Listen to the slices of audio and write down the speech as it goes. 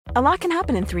A lot can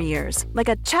happen in 3 years, like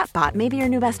a chatbot may be your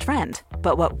new best friend.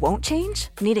 But what won't change?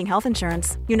 Needing health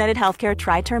insurance. United Healthcare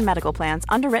Tri-Term Medical Plans,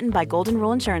 underwritten by Golden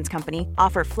Rule Insurance Company,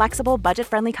 offer flexible,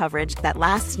 budget-friendly coverage that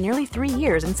lasts nearly 3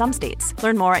 years in some states.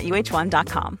 Learn more at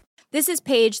uh1.com. This is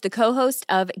Paige, the co-host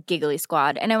of Giggly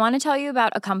Squad, and I want to tell you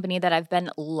about a company that I've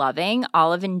been loving,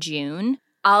 Olive & June.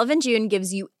 Olive & June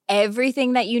gives you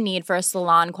everything that you need for a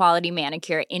salon-quality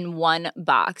manicure in one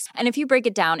box. And if you break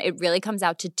it down, it really comes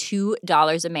out to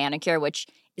 $2 a manicure, which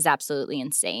is absolutely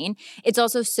insane. It's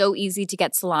also so easy to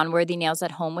get salon-worthy nails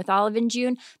at home with Olive &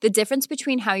 June. The difference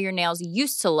between how your nails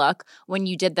used to look when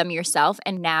you did them yourself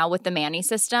and now with the Mani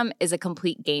system is a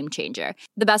complete game changer.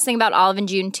 The best thing about Olive &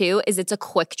 June, too, is it's a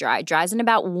quick dry. Dries in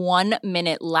about 1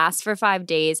 minute, lasts for 5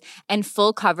 days, and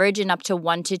full coverage in up to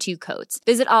 1 to 2 coats.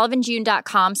 Visit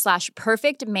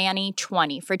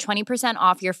oliveandjune.com/perfectmani20 for 20%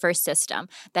 off your first system.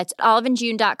 That's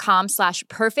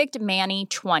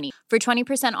oliveandjune.com/perfectmani20 for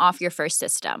 20% off your first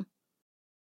system.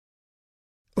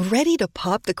 Ready to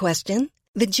pop the question?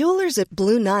 The jewelers at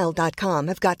BlueNile.com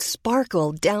have got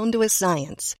sparkle down to a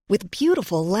science with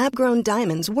beautiful lab-grown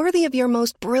diamonds worthy of your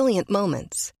most brilliant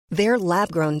moments. Their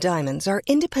lab-grown diamonds are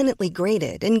independently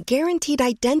graded and guaranteed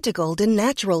identical to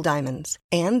natural diamonds,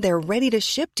 and they're ready to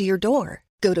ship to your door.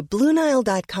 Go to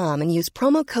BlueNile.com and use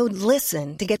promo code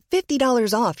LISTEN to get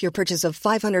 $50 off your purchase of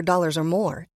 $500 or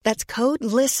more. That's code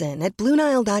LISTEN at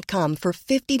BlueNile.com for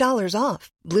 $50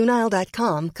 off.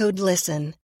 BlueNile.com, code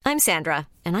LISTEN. I'm Sandra,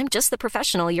 and I'm just the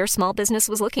professional your small business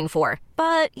was looking for.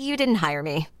 But you didn't hire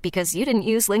me because you didn't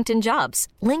use LinkedIn Jobs.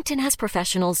 LinkedIn has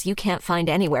professionals you can't find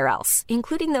anywhere else,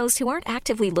 including those who aren't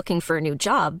actively looking for a new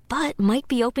job, but might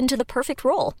be open to the perfect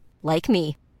role, like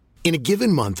me. In a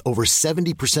given month, over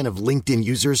 70% of LinkedIn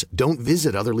users don't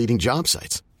visit other leading job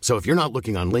sites. So if you're not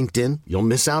looking on LinkedIn, you'll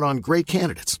miss out on great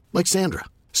candidates like Sandra.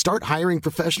 Start hiring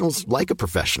professionals like a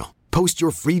professional. Post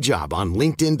your free job on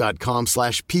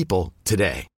linkedin.com/people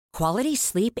today. Quality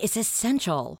sleep is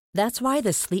essential. That's why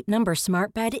the Sleep Number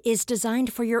Smart Bed is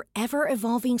designed for your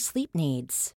ever-evolving sleep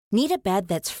needs. Need a bed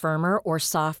that's firmer or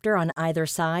softer on either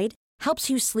side?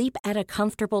 Helps you sleep at a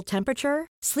comfortable temperature?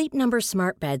 Sleep Number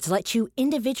Smart Beds let you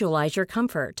individualize your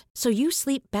comfort, so you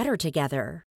sleep better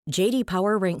together. J.D.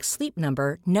 Power ranks Sleep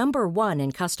Number number 1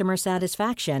 in customer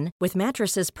satisfaction with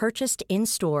mattresses purchased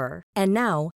in-store. And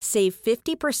now, save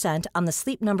 50% on the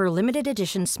Sleep Number Limited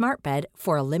Edition Smart Bed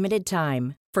for a limited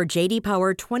time. For J.D.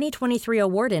 Power 2023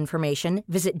 award information,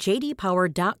 visit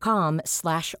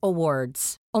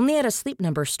jdpower.com/awards. Only at a Sleep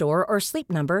Number store or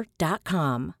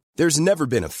sleepnumber.com. There's never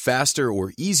been a faster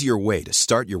or easier way to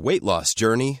start your weight loss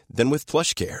journey than with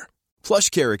PlushCare.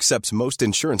 PlushCare accepts most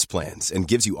insurance plans and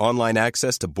gives you online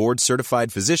access to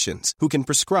board-certified physicians who can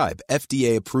prescribe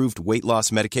FDA-approved weight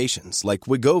loss medications like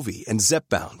Wegovy and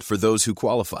Zepbound for those who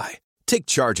qualify. Take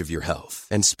charge of your health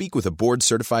and speak with a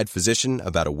board-certified physician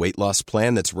about a weight loss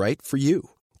plan that's right for you.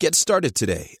 Get started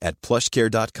today at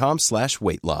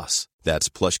plushcare.com/weight-loss. That's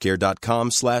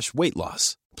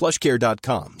plushcare.com/weight-loss.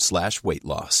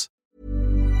 plushcare.com/weight-loss.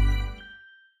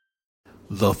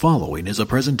 The following is a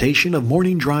presentation of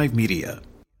Morning Drive Media.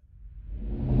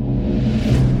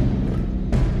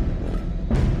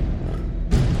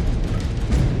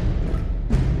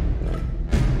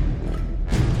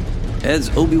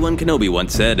 As Obi-Wan Kenobi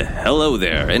once said, hello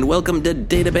there, and welcome to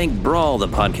Databank Brawl, the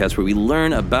podcast where we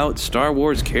learn about Star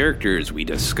Wars characters, we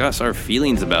discuss our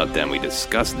feelings about them, we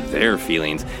discuss their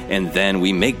feelings, and then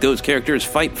we make those characters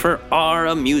fight for our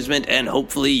amusement and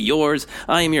hopefully yours.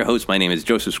 I am your host, my name is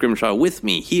Joseph Scrimshaw. With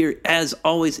me here, as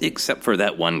always, except for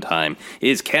that one time,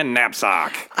 is Ken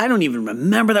Knapsack. I don't even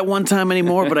remember that one time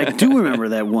anymore, but I do remember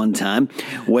that one time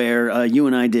where you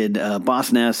and I did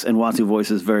Boss Nass and Watsu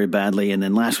voices very badly, and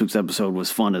then last week's episode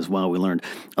was fun as well. We learned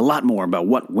a lot more about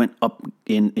what went up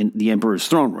in the Emperor's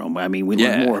throne room. I mean, we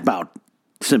learned more about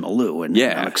Simu Liu, and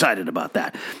I'm excited about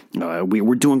that.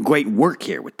 We're doing great work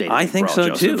here with Data. I think so,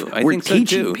 Joseph. Too. We're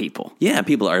teaching people. Yeah,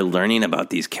 people are learning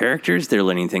about these characters. They're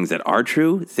learning things that are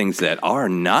true, things that are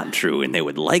not true, and they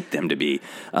would like them to be.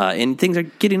 And things are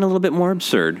getting a little bit more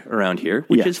absurd around here,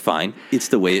 which is fine. It's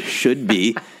the way it should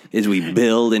be. As we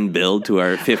build and build to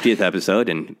our 50th episode,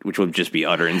 and which will just be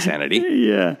utter insanity.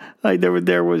 Yeah,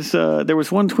 there was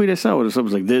one tweet I saw where it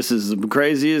was like, "This is the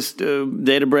craziest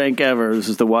data break ever. This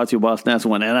is the Watsu Boss Nass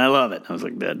one, and I love it." I was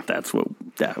like, "That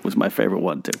was my favorite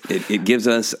one too." It gives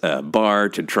us a bar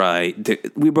to try.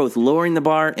 We're both lowering the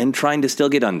bar and trying to still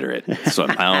get under it.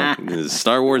 Somehow, this is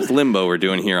Star Wars limbo we're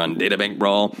doing here on Databank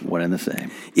Brawl. One and the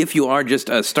same. If you are just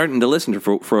starting to listen to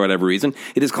for whatever reason,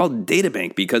 it is called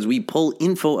Databank because we pull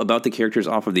info about the characters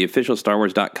off of the official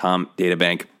StarWars.com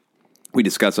databank. We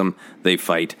discuss them. They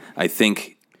fight. I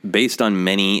think based on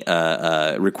many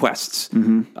requests,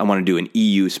 I want to do an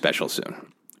EU special soon,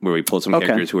 where we pull some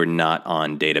characters who are not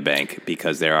on Databank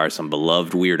because there are some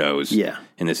beloved weirdos. Yeah.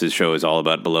 And this show is all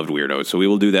about beloved weirdos. So we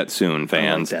will do that soon,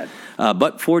 fans. I like that.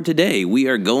 But for today, we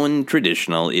are going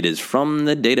traditional. It is from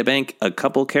the Databank, a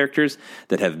couple characters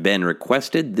that have been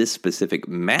requested. This specific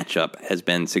matchup has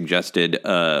been suggested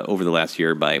over the last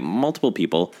year by multiple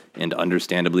people, and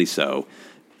understandably so.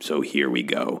 So here we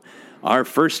go. Our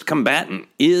first combatant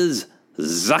is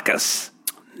Zuckuss.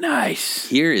 Nice.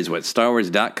 Here is what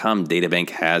StarWars.com Databank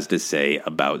has to say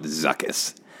about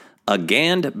Zuckuss. A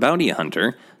Gand bounty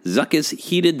hunter, Zuckuss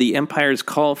heeded the Empire's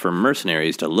call for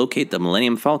mercenaries to locate the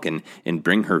Millennium Falcon and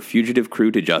bring her fugitive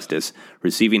crew to justice,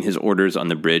 receiving his orders on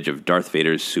the bridge of Darth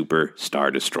Vader's Super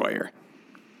Star Destroyer.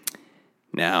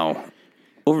 Now,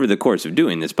 over the course of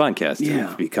doing this podcast,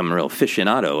 I've become a real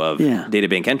aficionado of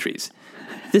Databank entries.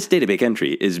 This Databank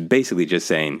entry is basically just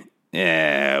saying,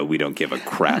 we don't give a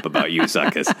crap about you,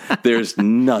 Zuckuss. There's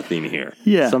nothing here.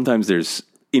 Yeah. Sometimes there's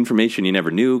information you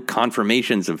never knew,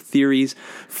 confirmations of theories,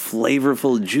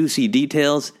 flavorful, juicy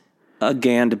details, a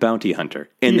Gand bounty hunter.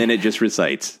 And then it just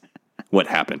recites what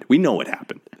happened. We know what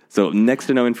happened. So next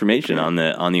to no information on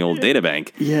the old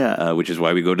Databank, which is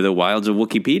why we go to the wilds of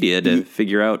Wikipedia to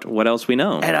figure out what else we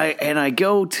know. And I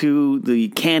go to the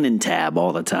canon tab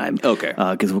all the time. Okay.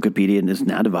 Because Wikipedia is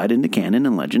now divided into canon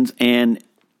and legends, and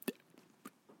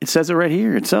it says it right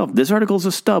here itself. This article is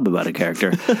a stub about a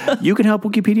character. You can help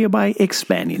Wikipedia by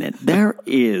expanding it. There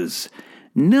is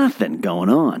nothing going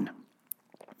on.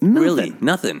 Nothing. Really?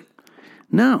 Nothing?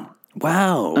 No.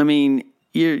 Wow. I mean,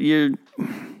 you're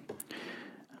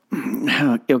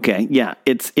okay. Yeah,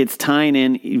 it's tying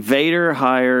in. Vader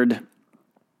hired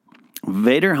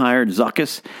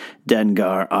Zuckuss,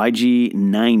 Dengar,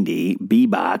 IG-90,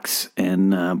 B-Box,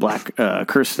 and Black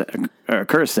Chrysanthemum.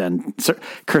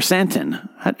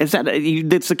 Is that?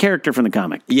 It's a character from the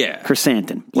comic. Yeah.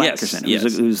 Chrysanthemum. Black Chrysanthemum.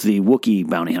 Who's the Wookiee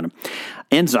bounty hunter.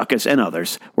 And Zuckuss and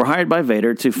others were hired by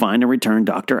Vader to find and return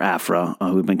Dr. Aphra,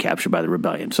 who had been captured by the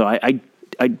rebellion. So I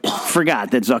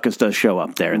forgot that Zuckuss does show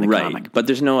up there in the comic. But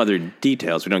there's no other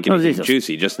details. We don't get anything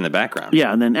juicy, just in the background.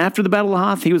 Yeah, and then after the Battle of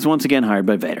Hoth, he was once again hired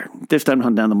by Vader. This time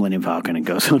hunt down the Millennium Falcon and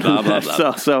goes on. Blah, blah,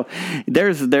 blah. So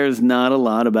there's not a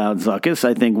lot about Zuckuss.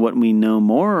 I think what we know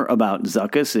more about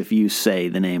Zuckuss, if you say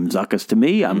the name Zuckuss to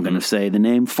me, I'm going to say the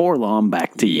name Forlom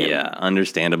back to you. Yeah,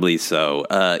 understandably so.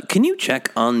 Can you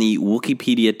check on the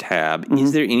Wikipedia tab?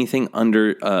 Is there anything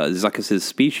under Zuckuss's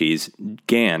species,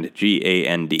 Gand,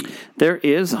 G-A-N-D? There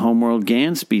is homeworld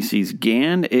Gand, species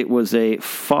Gand. It was a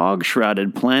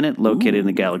fog-shrouded planet located in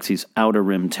the galaxy's outer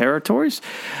rim territories.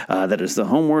 That is the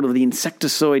homeworld of the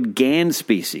insectoid Gand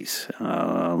species.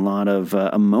 A lot of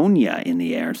ammonia in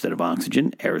the air instead of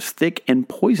oxygen. Air is thick and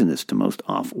poisonous to most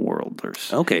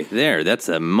off-worlders. Okay, that's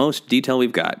the most detail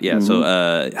we've got. Yeah, so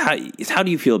how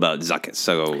do you feel about Zuckuss?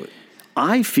 So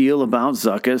I feel about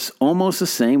Zuckuss almost the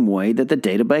same way that the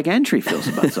Databank entry feels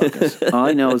about Zuckuss.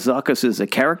 I know Zuckuss is a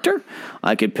character.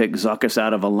 I could pick Zuckuss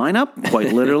out of a lineup,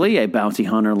 quite literally, a bounty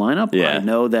hunter lineup. Yeah. I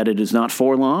know that it is not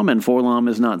Forlom, and Forlom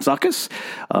is not Zuckuss.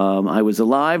 I was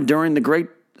alive during the great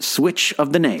switch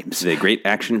of the names. The great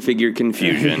action figure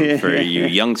confusion. For you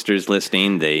youngsters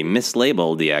listening, they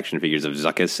mislabeled the action figures of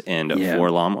Zuckuss and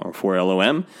Forlom, or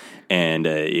 4LOM. And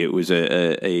it was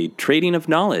a trading of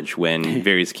knowledge when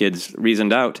various kids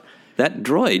reasoned out that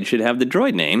droid should have the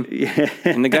droid name,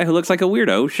 and the guy who looks like a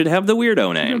weirdo should have the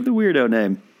weirdo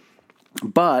name.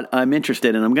 But I'm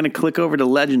interested, and I'm going to click over to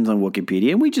Legends on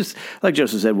Wikipedia, and we just, like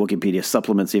Joseph said, Wikipedia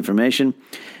supplements the information.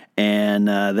 And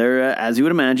there, as you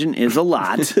would imagine, is a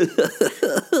lot.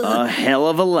 A hell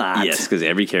of a lot. Yes, because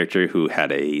every character who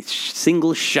had a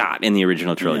single shot in the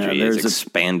original trilogy is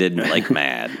expanded like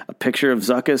mad. A picture of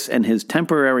Zuckuss and his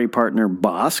temporary partner,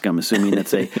 Bosk. I'm assuming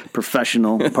that's a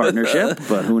professional partnership,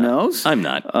 but who knows? I'm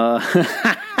not.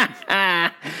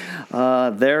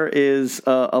 There is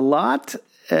a lot.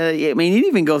 I mean, it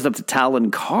even goes up to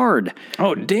Talon Card.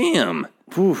 Oh, damn.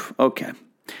 Oof, okay.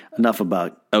 Enough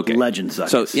about Legend Zuckuss.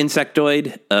 So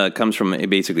Insectoid comes from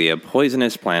basically a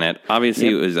poisonous planet. Obviously,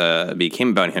 it was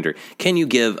became a bounty hunter. Can you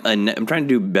give I'm trying to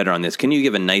do better on this. Can you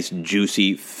give a nice,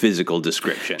 juicy physical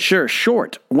description? Sure.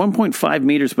 Short, 1.5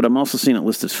 meters, but I'm also seeing it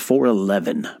listed as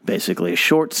 4'11", basically. A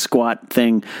short, squat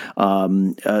thing.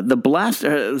 The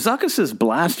blaster, Zuckuss's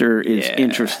blaster is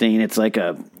interesting. It's like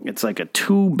a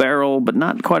 2-barrel, but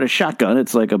not quite a shotgun.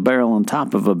 It's like a barrel on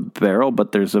top of a barrel,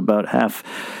 but there's about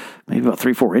maybe about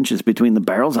 3-4 inches between the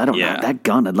barrels. I don't know. That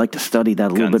gun, I'd like to study that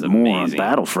a little bit more on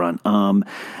Battlefront.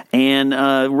 And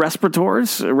respirators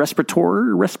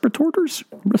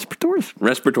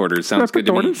sounds good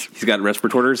to me. He's got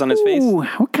respirators on his face.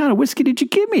 What kind of whiskey did you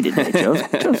give me today,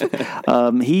 Joseph?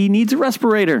 He needs a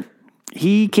respirator.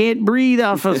 He can't breathe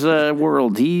off his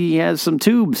world. He has some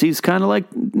tubes. He's kind of like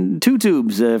two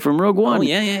tubes from Rogue One. Oh,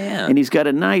 yeah. And he's got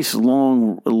a nice,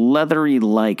 long,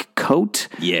 leathery-like coat.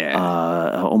 Yeah.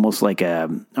 Almost like I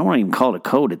won't even call it a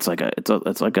coat. It's like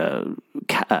a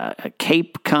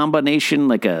cape combination,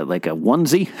 like a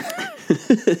onesie.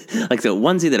 Like the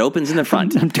onesie that opens in the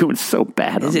front. I'm doing so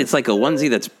bad. It's like a onesie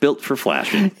that's built for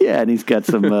flashing. Yeah, and he's got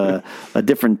some a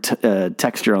different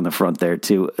texture on the front there,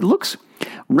 too. It looks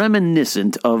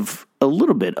reminiscent of a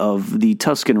little bit of the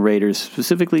Tusken Raiders,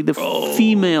 specifically the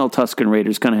female Tusken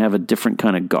Raiders kind of have a different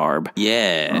kind of garb.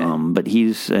 Yeah. But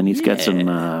he's got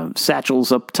some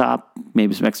satchels up top,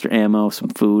 maybe some extra ammo, some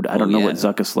food. I don't know what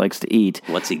Zuckuss likes to eat.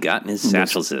 What's he got in his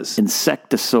satchels?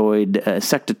 Insectoid.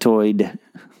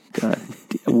 God,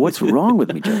 what's wrong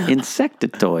with me, Joe?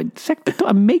 Insectoid.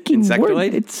 I'm making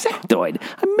words. Insectoid.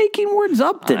 I'm making words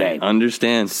up today. I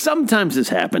understand. Sometimes this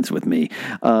happens with me.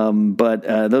 But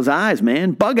those eyes,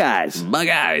 man. Bug eyes. Bug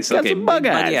eyes. Got some bug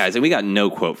eyes. And we got no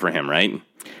quote for him, right?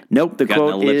 Nope. The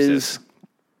quote is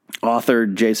author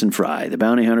Jason Fry. The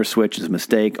bounty hunter switch is a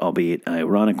mistake, albeit an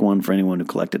ironic one for anyone who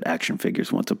collected action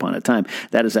figures once upon a time.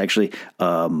 That is actually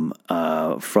from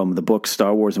the book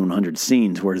Star Wars 100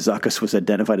 Scenes, where Zuckuss was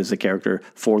identified as the character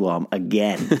Forlom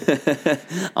again.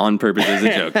 On purpose as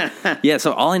a joke. Yeah,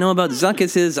 so all I know about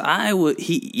Zuckuss is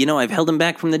I've held him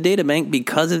back from the databank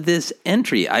because of this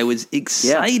entry. I was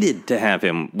excited to have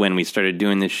him when we started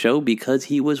doing this show because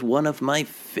he was one of my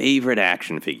favorite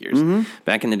action figures. Mm-hmm.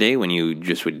 Back in the day when you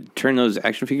just would turn those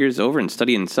action figures over and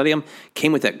study them,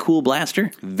 came with that cool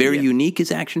blaster. Very unique as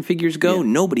action figures go. Yeah.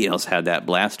 Nobody else had that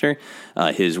blaster.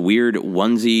 His weird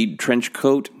onesie trench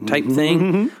coat type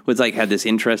thing had this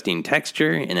interesting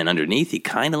texture, and then underneath he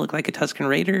kind of looked like a Tusken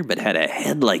Raider, but had a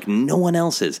head like no one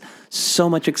else's. So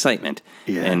much excitement.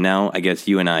 Yeah. And now I guess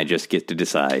you and I just get to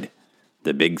decide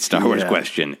the big Star Wars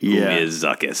question. Who is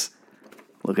Zuckuss?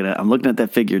 I'm looking at that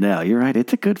figure now. You're right.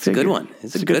 It's a good figure. It's a good one.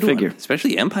 It's a good figure.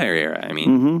 Especially Empire era. I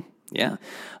mean, yeah.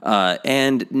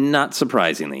 And not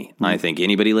surprisingly, I think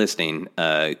anybody listening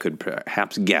could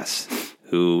perhaps guess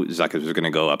who Zuckuss was going to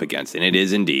go up against. And it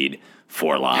is indeed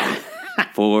Forlom.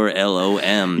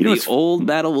 Forlom. The old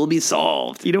battle will be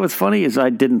solved. You know what's funny is I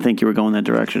didn't think you were going that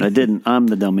direction. I didn't. I'm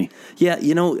the dummy. Yeah,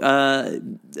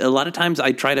 a lot of times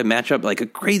I try to match up like a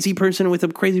crazy person with a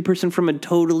crazy person from a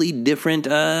totally different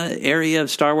area of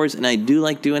Star Wars, and I do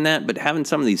like doing that, but having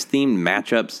some of these themed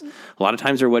matchups a lot of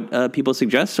times are what people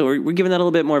suggest, so we're giving that a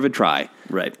little bit more of a try.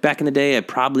 Right. Back in the day, I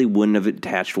probably wouldn't have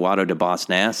attached Watto to Boss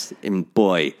Nass, and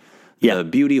boy, the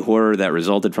beauty horror that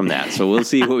resulted from that. So we'll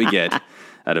see what we get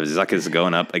out of Zuckuss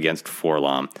going up against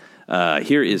Forlom.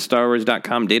 Here is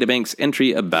StarWars.com Databank's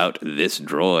entry about this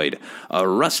droid. A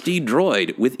rusty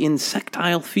droid with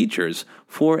insectile features.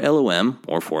 Forlom,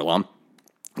 or Forlom,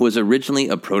 was originally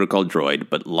a protocol droid,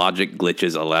 but logic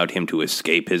glitches allowed him to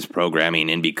escape his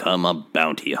programming and become a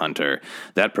bounty hunter.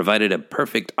 That provided a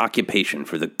perfect occupation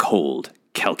for the cold,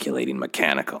 calculating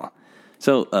mechanical.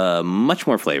 So, much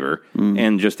more flavor,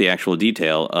 and just the actual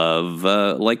detail of,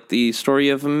 like the story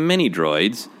of many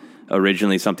droids,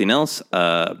 originally something else,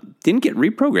 didn't get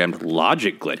reprogrammed,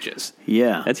 logic glitches.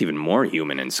 Yeah. That's even more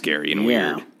human and scary and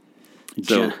weird.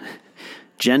 So,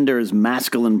 gender is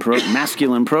masculine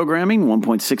programming,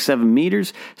 1.67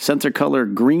 meters, sensor color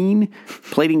green,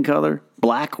 plating color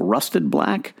black, rusted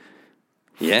black.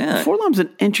 Yeah. Forlom's an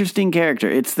interesting character.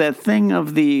 It's that thing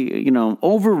of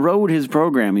overrode his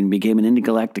programming, became an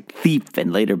intergalactic thief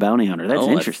and later bounty hunter. That's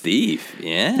interesting. A thief,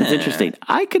 yeah. That's interesting.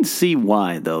 I can see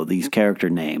why, though, these character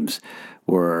names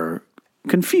were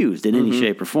confused in any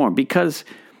shape or form, because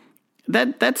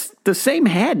that's the same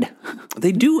head.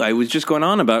 They do. I was just going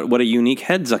on about what a unique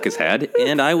head Zuckuss had,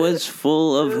 and I was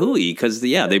full of hooey, because,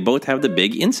 they both have the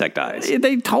big insect eyes.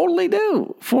 They totally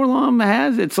do. Forlom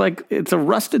it's a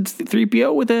rusted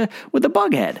 3PO with a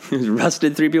bug head.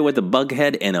 Rusted 3PO with a bug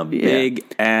head and a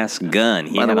big-ass gun.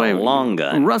 He had a long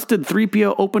gun. Rusted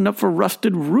 3PO opened up for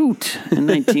Rusted Root in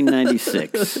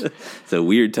 1996. It's a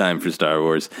weird time for Star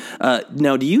Wars.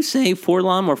 Now, do you say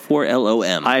Forlom or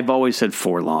Forlom? I've always said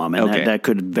Forlom, and That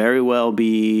could very well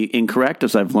be incorrect,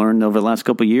 as I've learned over the last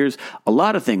couple of years. A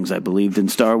lot of things I believed in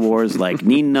Star Wars, like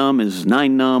Nien Nunb is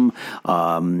Nine Nunb.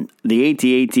 The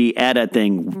AT-AT AT-AT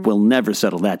thing, will never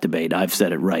settle that debate. I've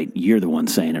said it right. You're the one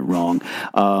saying it wrong.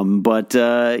 But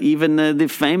even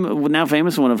the now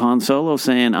famous one of Han Solo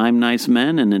saying, "I'm nice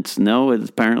men," and it's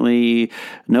apparently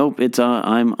nope. It's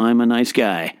I'm a nice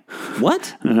guy.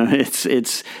 What?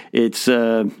 It's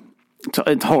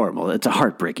horrible. It's a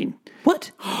heartbreaking.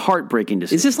 What? Heartbreaking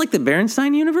decision. Is this like the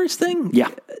Berenstain universe thing? Yeah.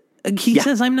 He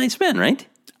says, "I'm nice men," right?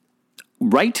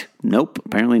 Right? Nope,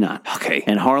 apparently not. Okay.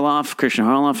 And Christian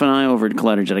Harloff and I over at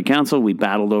Collider Jedi Council, we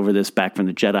battled over this back from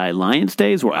the Jedi Alliance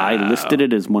days, where I listed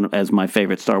it as my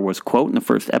favorite Star Wars quote in the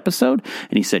first episode,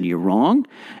 and he said, "You're wrong."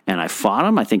 And I fought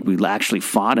him. I think we actually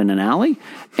fought in an alley.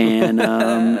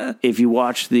 And if you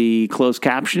watch the closed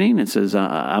captioning, it says,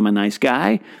 "I'm a nice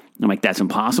guy." I'm like, that's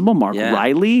impossible. Mark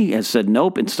Riley has said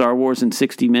nope in Star Wars in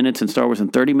 60 minutes and Star Wars in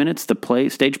 30 minutes, the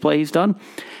stage play he's done.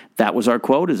 That was our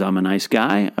quote, is "I'm a nice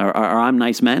guy," or "I'm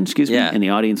nice man," excuse me. And the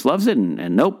audience loves it,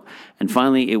 and nope. And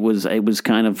finally, it was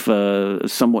kind of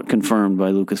somewhat confirmed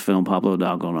by Lucasfilm, Pablo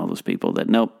Hidalgo, and all those people that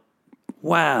nope.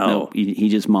 Wow. Nope, he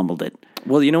just mumbled it.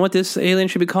 Well, you know what this alien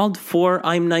should be called? For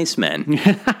I'm Nice Men.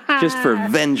 Just for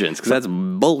vengeance, because that's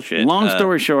bullshit. Long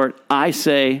story short, I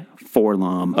say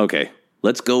 4-LOM. Okay.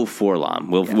 Let's go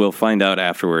 4-LOM. We'll find out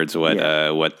afterwards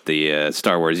what the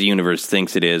Star Wars universe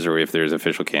thinks it is, or if there's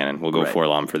official canon. We'll go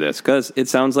 4-LOM for this, because it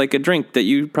sounds like a drink that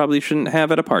you probably shouldn't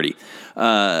have at a party.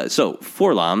 So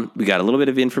 4-LOM, we got a little bit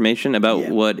of information about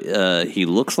what he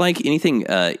looks like. Anything?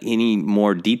 Any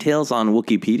more details on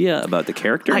Wikipedia about the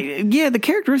character? The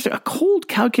characteristic: a cold,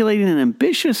 calculating, and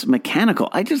ambitious mechanical.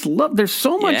 I just love. There's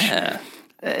so much. Yeah.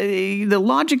 The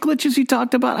logic glitches you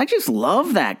talked about, I just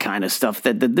love that kind of stuff.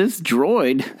 That this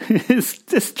droid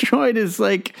is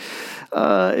like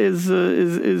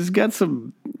is got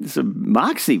some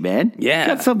moxie, man. Yeah,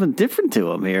 got something different to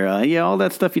him here. All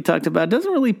that stuff you talked about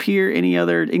doesn't really appear any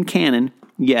other in canon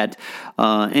yet,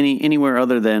 anywhere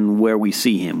other than where we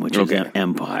see him, which is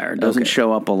Empire. Doesn't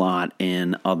show up a lot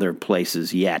in other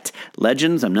places yet.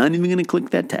 Legends, I'm not even going to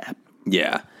click that tab.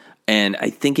 Yeah. And I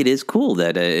think it is cool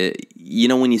that,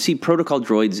 when you see protocol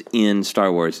droids in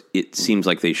Star Wars, it seems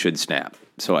like they should snap.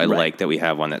 So I like that we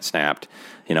have one that snapped.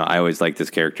 I always liked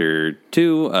this character,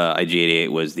 too. IG-88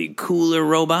 was the cooler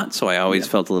robot, so I always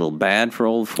felt a little bad for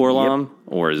old 4-LOM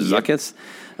or Zuckuss.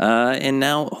 And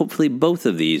now, hopefully, both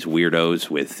of these weirdos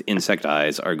with insect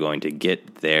eyes are going to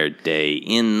get their day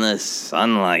in the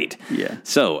sunlight. Yeah.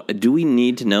 So, do we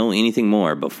need to know anything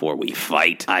more before we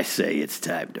fight? I say it's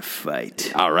time to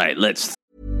fight. All right, let's.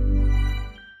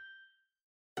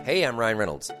 Hey, I'm Ryan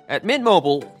Reynolds. At Mint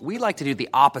Mobile, we like to do the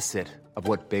opposite of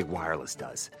what Big Wireless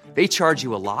does. They charge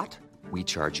you a lot. We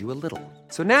charge you a little.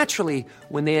 So naturally,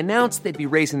 when they announced they'd be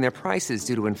raising their prices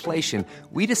due to inflation,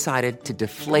 we decided to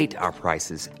deflate our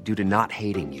prices due to not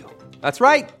hating you. That's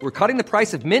right. We're cutting the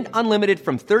price of Mint Unlimited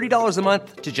from $30 a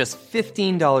month to just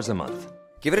 $15 a month.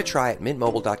 Give it a try at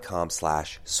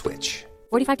mintmobile.com/switch.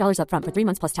 $45 up front for 3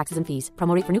 months plus taxes and fees.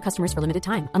 Promo rate for new customers for limited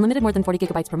time. Unlimited more than 40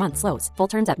 gigabytes per month. Slows full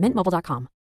terms at mintmobile.com.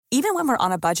 Even when we're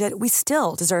on a budget, we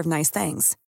still deserve nice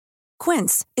things.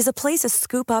 Quince is a place to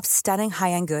scoop up stunning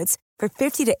high-end goods for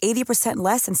 50 to 80%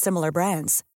 less than similar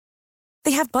brands.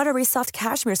 They have buttery soft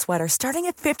cashmere sweaters starting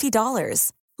at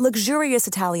 $50, luxurious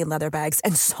Italian leather bags,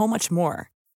 and so much more.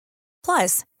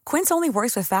 Plus, Quince only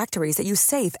works with factories that use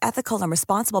safe, ethical, and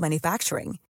responsible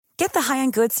manufacturing. Get the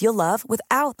high-end goods you'll love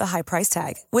without the high price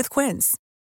tag with Quince.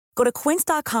 Go to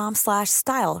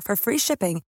quince.com/style for free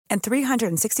shipping and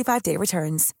 365-day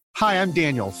returns. Hi, I'm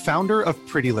Daniel, founder of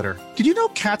Pretty Litter. Did you know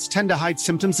cats tend to hide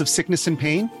symptoms of sickness and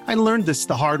pain? I learned this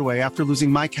the hard way after losing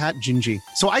my cat, Gingy.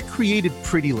 So I created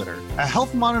Pretty Litter, a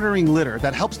health monitoring litter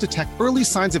that helps detect early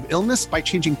signs of illness by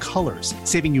changing colors,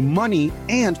 saving you money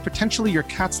and potentially your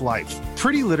cat's life.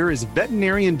 Pretty Litter is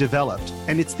veterinarian developed,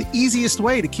 and it's the easiest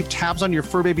way to keep tabs on your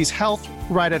fur baby's health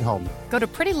right at home. Go to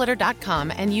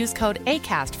prettylitter.com and use code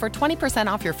ACAST for 20%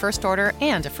 off your first order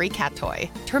and a free cat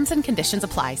toy. Terms and conditions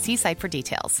apply. See site for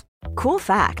details. Cool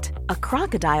fact, a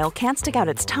crocodile can't stick out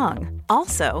its tongue.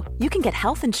 Also, you can get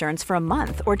health insurance for a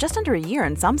month or just under a year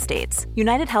in some states.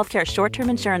 United Healthcare short-term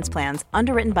insurance plans,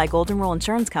 underwritten by Golden Rule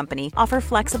Insurance Company, offer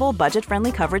flexible,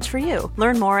 budget-friendly coverage for you.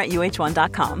 Learn more at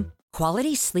uh1.com.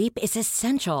 Quality sleep is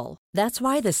essential. That's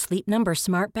why the Sleep Number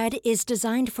Smart Bed is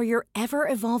designed for your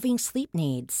ever-evolving sleep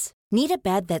needs. Need a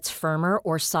bed that's firmer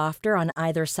or softer on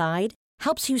either side?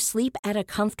 Helps you sleep at a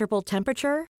comfortable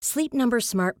temperature? Sleep Number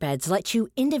Smart Beds let you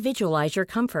individualize your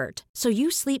comfort, so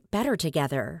you sleep better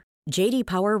together. JD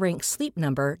Power ranks Sleep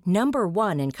Number number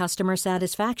 1 in customer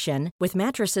satisfaction with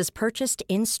mattresses purchased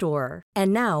in-store.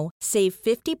 And now, save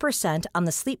 50% on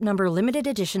the Sleep Number Limited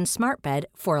Edition Smart Bed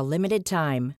for a limited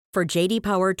time. For JD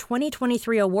Power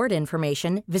 2023 award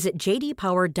information, visit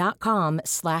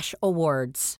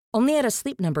jdpower.com/awards. Only at a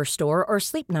Sleep Number store or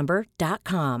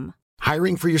sleepnumber.com.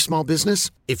 Hiring for your small business?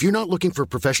 If you're not looking for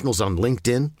professionals on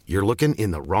LinkedIn, you're looking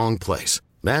in the wrong place.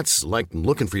 That's like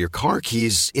looking for your car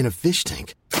keys in a fish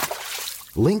tank.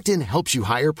 LinkedIn helps you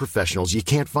hire professionals you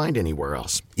can't find anywhere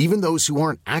else, even those who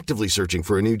aren't actively searching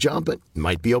for a new job but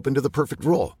might be open to the perfect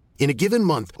role. In a given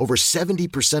month, over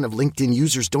 70% of LinkedIn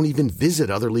users don't even visit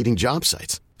other leading job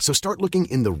sites. So start looking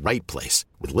in the right place.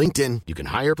 With LinkedIn, you can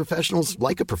hire professionals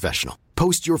like a professional.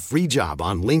 Post your free job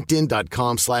on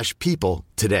linkedin.com/people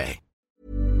today.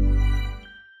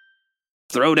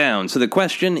 Throwdown. So the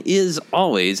question is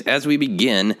always, as we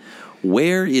begin,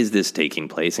 where is this taking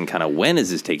place and kind of when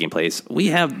is this taking place?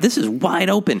 This is wide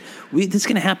open. This is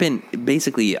going to happen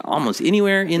basically almost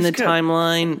anywhere in the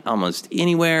timeline, almost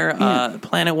anywhere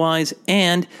planet-wise,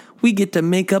 and we get to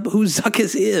make up who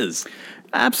Zuckuss is.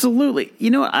 Absolutely. You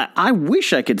know, I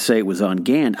wish I could say it was on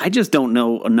Gand. I just don't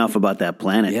know enough about that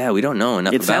planet. Yeah, we don't know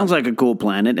enough It sounds like a cool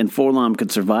planet, and Forlom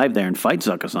could survive there and fight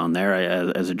Zuckuss on there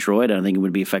as a droid. I don't think it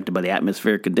would be affected by the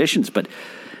atmospheric conditions, but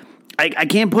I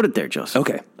can't put it there, Joseph.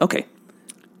 Okay.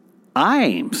 I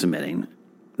am submitting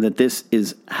that this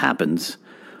happens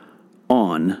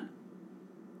on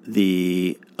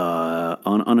the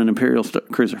on an Imperial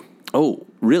cruiser. Oh,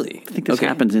 really? I think this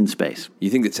happens in space. You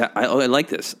think that's... I like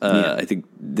this. I think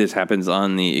this happens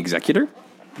on the Executor?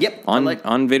 Yep.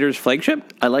 On Vader's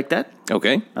flagship? I like that.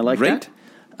 Okay. I like that.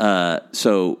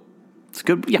 So... It's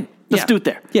good. Yeah. Let's do it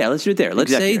there. Yeah, let's do it there.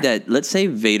 Let's say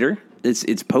Vader...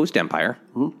 It's post-Empire.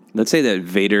 Mm-hmm. Let's say that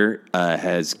Vader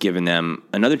has given them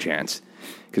another chance,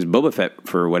 because Boba Fett,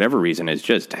 for whatever reason, is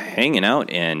just hanging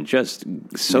out and just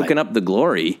soaking up the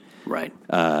glory. Right.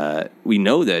 We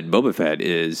know that Boba Fett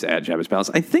is at Jabba's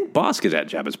palace. I think Bosk is at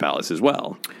Jabba's palace as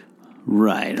well.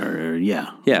 Right.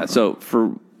 Yeah. So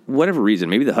for whatever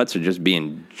reason, maybe the Hutts are just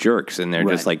being jerks, and they're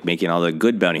just like making all the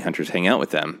good bounty hunters hang out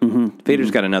with them. Mm-hmm. Vader's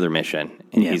got another mission,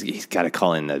 and he's got to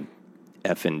call in the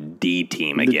effing D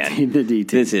team again. The D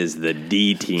team. This is the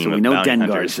D team. So we of know bounty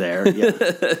Dengar's hunters. there.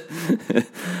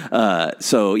 Yeah.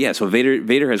 So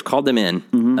Vader has called them in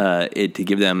to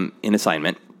give them an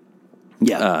assignment.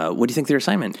 Yeah. What do you think their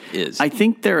assignment is? I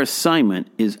think their assignment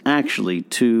is actually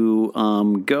to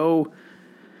go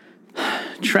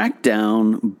track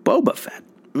down Boba Fett.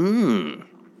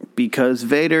 Because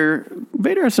Vader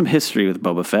has some history with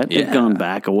Boba Fett. They've gone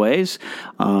back a ways.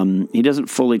 He doesn't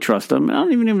fully trust him. I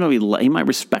don't even know he might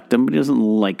respect him, but he doesn't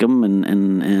like him.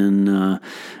 And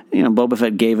Boba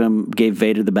Fett gave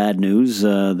Vader the bad news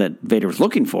that Vader was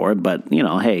looking for. But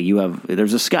hey,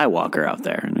 there's a Skywalker out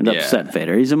there, and it upset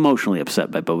Vader. He's emotionally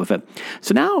upset by Boba Fett.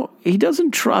 So now he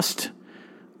doesn't trust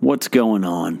what's going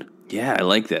on. Yeah, I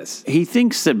like this. He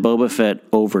thinks that Boba Fett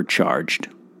overcharged.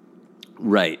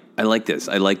 Right. I like this.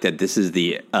 I like that this is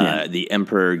the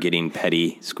Emperor getting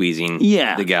petty, squeezing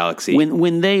the galaxy.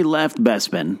 When they left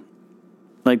Bespin,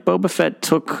 Boba Fett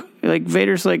took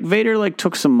Vader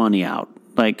took some money out.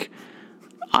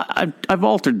 I've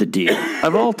altered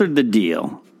the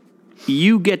deal.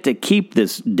 You get to keep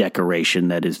this decoration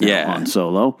that is now Han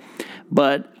Solo,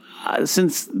 but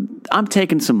since I'm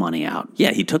taking some money out.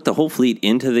 Yeah, he took the whole fleet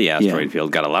into the asteroid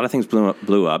field, got a lot of things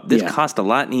blew up. This cost a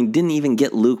lot, and he didn't even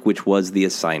get Luke, which was the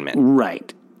assignment.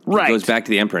 Right. He goes back to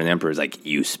the Emperor, and the Emperor's like,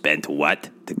 you spent what?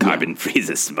 To carbon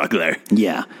freeze a smuggler.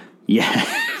 Yeah.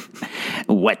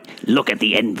 What? Look at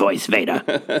the invoice, Vader.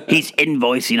 He's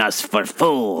invoicing us for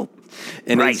full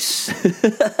price.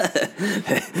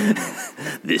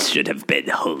 This should have been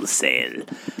wholesale.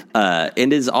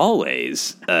 And as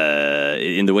always,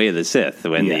 in the way of the Sith,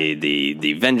 when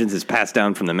the vengeance is passed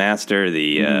down from the master,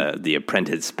 the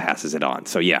apprentice passes it on.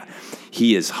 So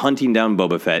he is hunting down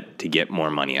Boba Fett to get more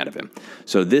money out of him.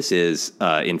 So this is,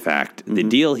 in fact, the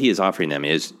deal he is offering them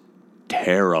is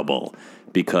terrible.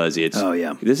 Because this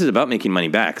is about making money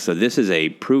back. So this is a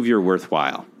prove you're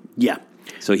worthwhile. Yeah.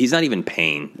 So he's not even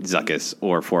paying Zuckuss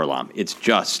or Forlom. It's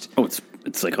just... Oh,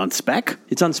 it's like on spec?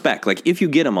 It's on spec. Like, if you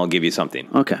get him, I'll give you something.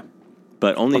 Okay.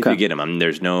 But only if you get him. I mean,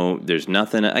 there's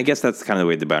nothing... I guess that's kind of the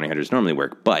way the bounty hunters normally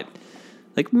work. But,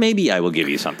 maybe I will give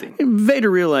you something.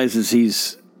 Vader realizes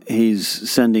he's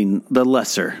sending the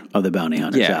lesser of the bounty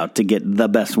hunters out to get the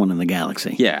best one in the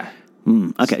galaxy. Yeah.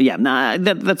 Okay,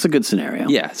 that's a good scenario.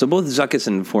 Yeah, so both Zuckuss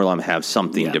and Forlom have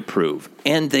something to prove,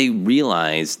 and they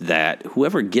realize that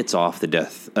whoever gets off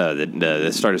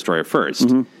the Star Destroyer first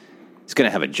is going to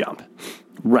have a jump.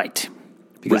 Right.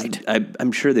 Because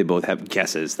I'm sure they both have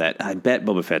guesses that I bet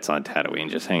Boba Fett's on Tatooine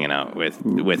just hanging out with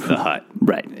the Hutt.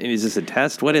 Right. Is this a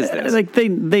test? What is this? Like they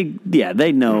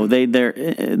know they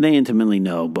intimately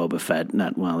know Boba Fett.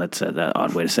 Not well. That's an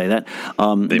odd way to say that.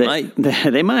 Might.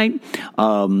 They might.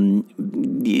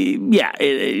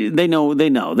 They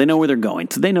know where they're going.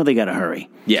 So they know they got to hurry.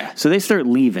 Yeah. So they start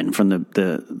leaving from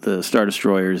the Star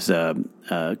Destroyer's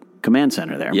command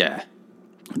center there. Yeah.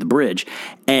 The bridge,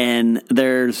 and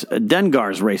there's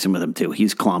Dengar's racing with him too.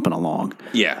 He's clomping along.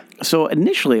 Yeah. So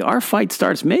initially, our fight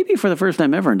starts maybe for the first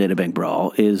time ever in Databank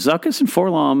Brawl. Is Zuckuss and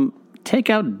 4-LOM take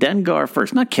out Dengar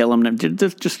first, not kill him,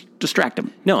 just distract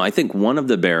him. No, I think one of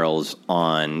the barrels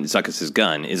on Zuckuss's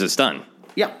gun is a stun.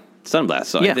 Yeah. Stun blast.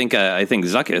 So I think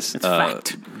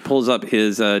Zuckuss pulls up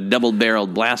his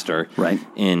double-barreled blaster, right,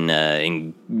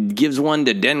 and gives one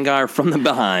to Dengar from the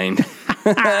behind.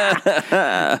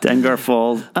 Dengar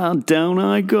falls. Down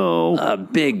I go. A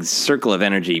big circle of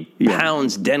energy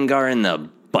pounds Dengar in the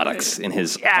buttocks, in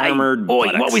his armored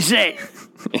buttocks. What we say?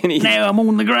 And now I'm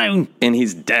on the ground. And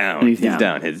he's down. He's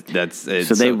down.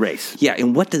 So they race. Yeah,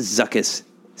 and what does Zuckuss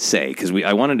say? Because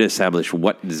I wanted to establish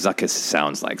what Zuckuss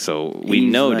sounds like. So we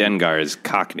know like, Dengar is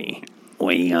Cockney.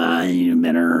 You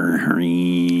better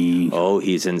hurry. Oh,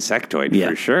 he's insectoid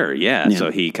for sure. Yeah,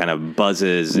 so he kind of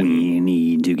buzzes. We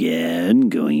need to get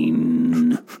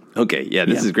going. Okay,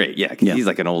 this is great. Yeah, he's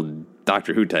like an old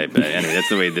Doctor Who type. Anyway, that's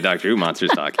the way the Doctor Who monsters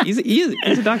talk. He's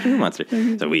a Doctor Who monster.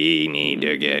 So we need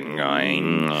to get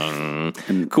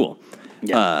going. Cool.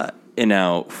 Yeah. And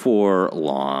now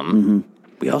 4-LOM. Mm-hmm.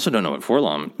 We also don't know what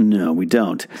 4-LOM. No, we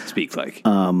don't speak like.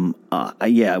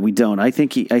 We don't. I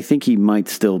think he might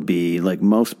still be, like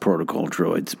most protocol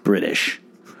droids, British.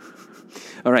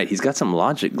 All right, he's got some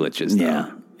logic glitches, though.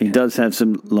 Yeah, he does have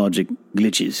some logic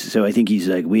glitches. So I think he's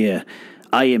like,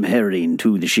 I am hurrying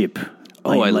to the ship.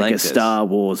 Oh, I'm I like a Star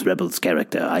Wars Rebels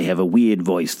character. I have a weird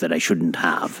voice that I shouldn't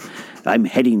have. I'm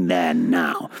heading there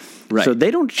now. Right. So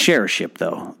they don't share a ship,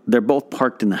 though. They're both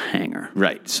parked in the hangar.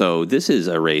 Right. So this is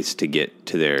a race to get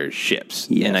to their ships.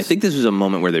 Yes. And I think this was a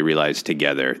moment where they realized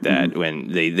together that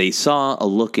when they saw a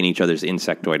look in each other's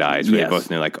insectoid eyes, where they both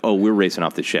knew, like, oh, we're racing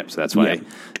off the ship. So that's why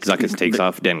Zuckuss takes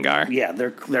off Dengar. Yeah,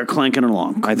 they're clanking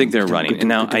along. I think they're running. And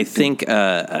now I think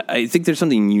there's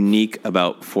something unique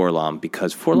about 4-LOM,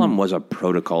 because 4-LOM was a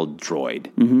protocol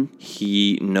droid. Mm-hmm.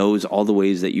 He knows all the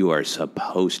ways that you are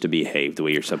supposed to behave, the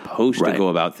way you're supposed to go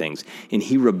about things. And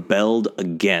he rebelled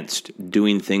against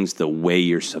doing things the way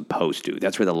you're supposed to.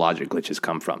 That's where the logic glitches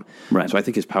come from. Right. So I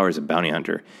think his power as a bounty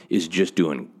hunter is just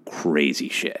doing crazy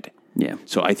shit. Yeah.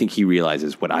 So I think he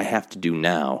realizes what I have to do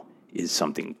now is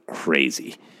something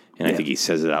crazy. And I think he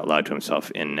says it out loud to himself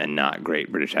in a not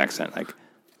great British accent, like,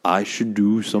 I should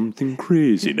do something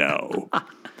crazy now.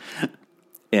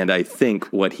 And I think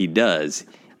what he does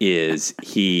is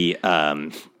he's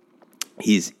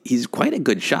quite a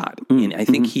good shot. And I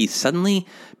think he suddenly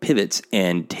pivots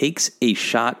and takes a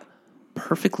shot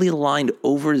perfectly aligned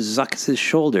over Zuckuss's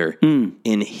shoulder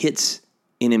and hits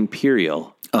an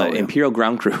Imperial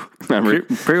ground crew. Remember?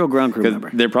 Imperial ground crew, remember.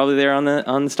 They're probably there on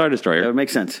the Star Destroyer. That would make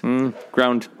sense.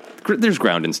 There's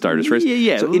ground in Star Destroyers.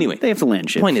 Yeah. So anyway, they have to land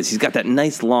ships. Point is, he's got that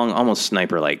nice, long, almost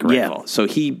sniper-like rifle. So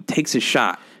he takes a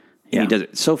shot, and he does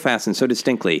it so fast and so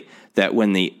distinctly that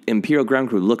when the Imperial ground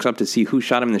crew looks up to see who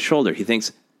shot him in the shoulder, he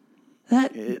thinks,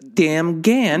 that damn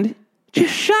Gand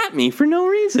just shot me for no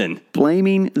reason.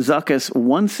 Blaming Zuckuss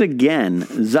once again.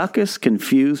 Zuckuss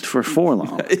confused for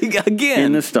 4-LOM. Again.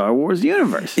 In the Star Wars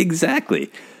universe.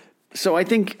 Exactly. So I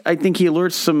think he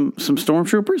alerts some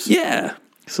stormtroopers. Yeah.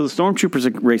 So the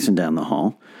stormtroopers are racing down the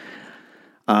hall.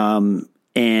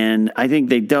 And I think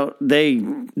they don't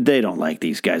like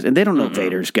these guys, and they don't know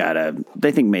Vader's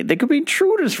they think they could be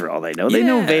intruders for all they know. They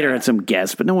know Vader had some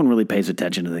guests, but no one really pays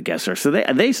attention to the guests. So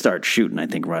they start shooting, I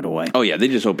think, right away. Oh yeah, they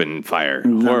just open fire,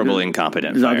 horrible,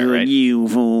 incompetent fire. Right? You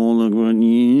fool! Look what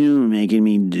you're making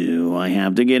me do. I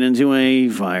have to get into a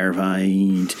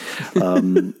firefight.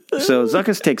 So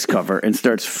Zuckuss takes cover and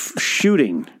starts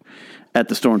shooting at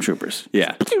the stormtroopers.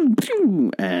 Yeah. Pew,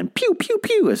 pew, and pew, pew,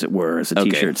 pew, as it were, as the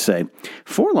T-shirts say.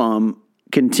 4-LOM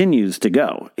continues to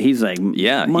go. He's like,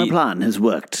 my plan has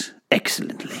worked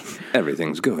excellently.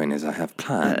 Everything's going as I have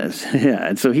planned.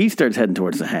 And so he starts heading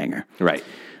towards the hangar. Right.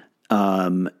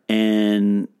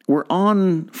 And we're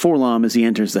on 4-LOM as he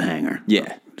enters the hangar.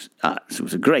 Yeah. So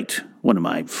it was one of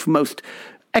my most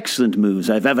excellent moves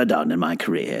I've ever done in my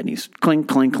career. And he's clink,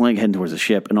 clink, clink, heading towards the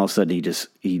ship. And all of a sudden,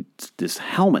 this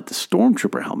helmet, the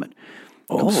stormtrooper helmet,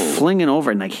 goes flinging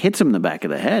over and like hits him in the back of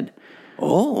the head.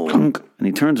 Oh. Clunk, and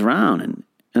he turns around and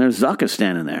there's Zuckuss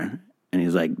standing there. And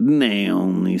he's like, they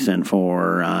only sent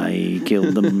 4. I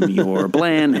killed them. Your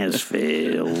plan has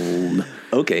failed.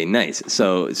 Okay, nice.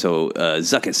 So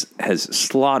Zuckuss has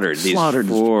slaughtered these 4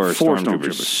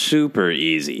 stormtroopers. Super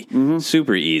easy.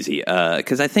 Super easy.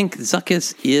 Because I think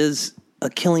Zuckuss is a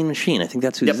killing machine. I think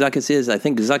that's who Zuckuss is. I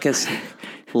think Zuckuss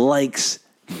likes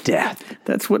death.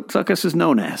 That's what Zuckuss is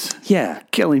known as. Yeah.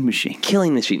 Killing machine.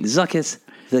 Killing machine. Zuckuss,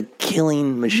 the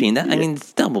killing machine. I mean,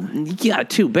 it's double. You got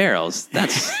 2 barrels.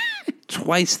 That's...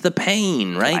 twice the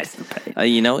pain, right? Twice the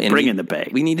pain. And bring in the pay.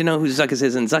 We need to know who Zuckuss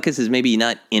is, and Zuckuss is maybe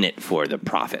not in it for the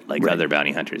profit like other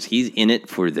bounty hunters. He's in it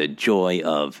for the joy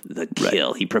of the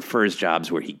kill. Right. He prefers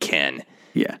jobs where he can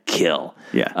kill.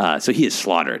 Yeah. So he has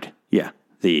slaughtered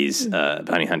these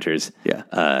bounty hunters.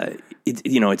 Yeah.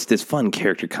 It's this fun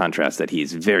character contrast that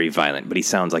he's very violent, but he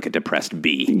sounds like a depressed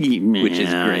bee, which is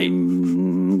great.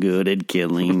 I'm good at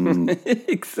killing.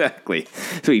 Exactly.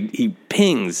 So he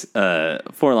pings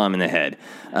 4-LOM in the head.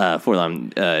 4-LOM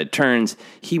turns.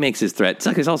 He makes his threat.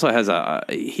 Zuckuss also has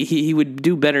he would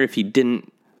do better if he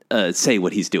didn't say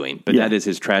what he's doing, but that is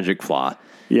his tragic flaw.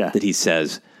 Yeah. That he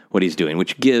says what he's doing,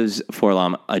 which gives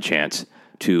 4-LOM a chance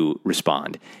to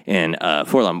respond. And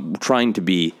 4-LOM, trying to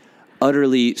be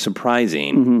utterly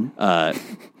surprising,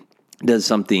 does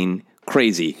something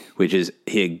crazy, which is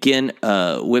he again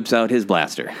whips out his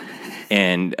blaster,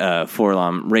 and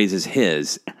 4-LOM raises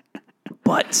his,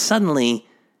 but suddenly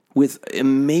with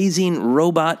amazing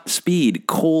robot speed,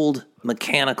 cold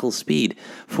mechanical speed,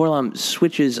 4-LOM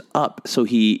switches up so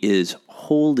he is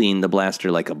holding the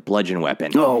blaster like a bludgeon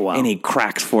weapon. Oh, wow. And he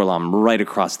cracks 4-LOM right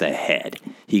across the head.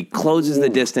 He closes the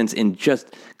distance and just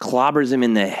clobbers him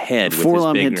in the head.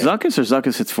 4-LOM hits Zuckuss, or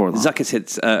Zuckuss hits 4-LOM?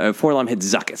 4-LOM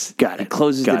hits Zuckuss. Got it. He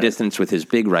closes the distance with his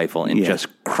big rifle and just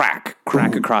crack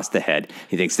across the head.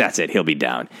 He thinks, that's it, he'll be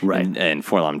down. Right. And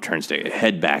 4-LOM turns to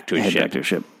head back to his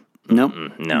ship. Nope.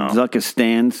 No. Zuckuss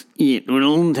stands, it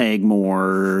will take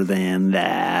more than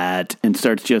that, and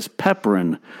starts just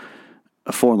peppering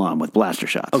 4-LOM with blaster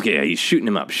shots. Okay, he's shooting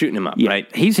him up,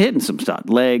 right? He's hitting some stuff.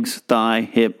 Legs, thigh,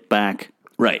 hip, back.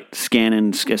 Right.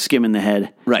 Skimming the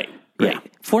head. Right. Yeah.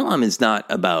 4-LOM is not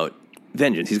about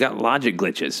vengeance. He's got logic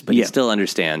glitches, but he still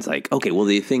understands, like, okay, well,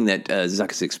 the thing that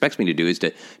Zuckuss expects me to do is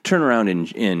to turn around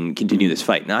and continue this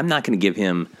fight. Now, I'm not going to give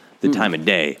him the time of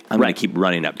day. I'm going to keep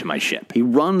running up to my ship. He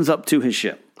runs up to his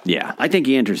ship. Yeah. I think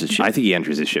he enters his ship. I think he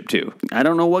enters his ship, too. I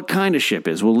don't know what kind of ship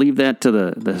is. We'll leave that to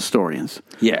the historians.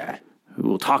 Yeah.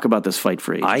 We'll talk about this fight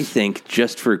for ages. I think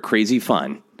just for crazy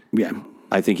fun. Yeah.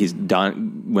 I think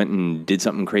went and did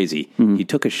something crazy. He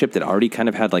took a ship that already kind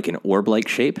of had like an orb-like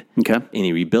shape. Okay. And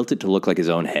he rebuilt it to look like his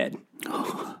own head.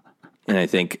 And I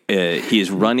think he is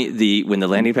running when the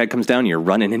landing pad comes down, you're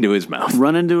running into his mouth.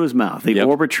 Run into his mouth. The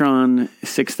Orbitron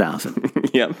 6000.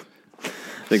 Yep. I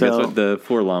think that's what the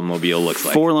 4-LOM mobile looks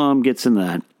like. 4-LOM gets in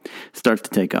that, starts to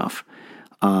take off.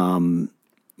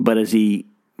 But as the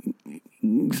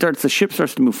ship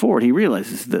starts to move forward, he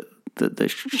realizes that the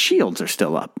shields are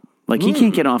still up. Like he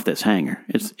can't get off this hangar.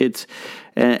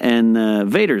 And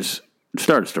Vader's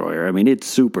Star Destroyer, I mean,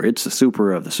 it's the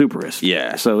super of the superest.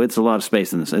 Yeah. So it's a lot of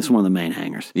space in this. It's one of the main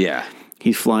hangars. Yeah.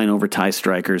 He's flying over TIE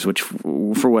Strikers, which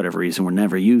for whatever reason were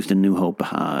never used in New Hope,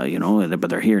 but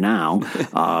they're here now.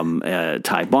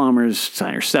 TIE Bombers, TIE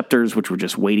Interceptors, which were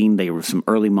just waiting. They were some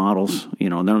early models. They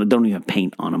don't even have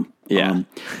paint on them. Yeah.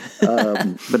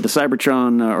 But the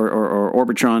Cybertron or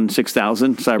Orbitron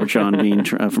 6000, Cybertron being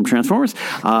from Transformers,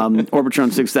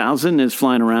 Orbitron 6000 is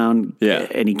flying around,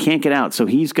 and he can't get out, so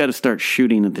he's got to start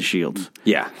shooting at the shields.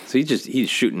 Yeah, so he's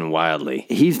shooting wildly.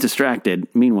 He's distracted.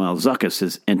 Meanwhile, Zuckuss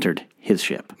has entered his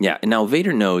ship. Yeah, and now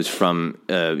Vader knows from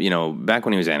back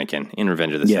when he was Anakin in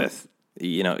Revenge of the Sith.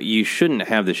 You shouldn't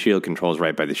have the shield controls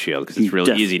right by the shield because it's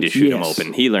really easy to shoot him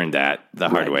open. He learned that the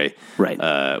hard way. Right.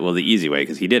 The easy way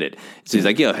because he did it. So he's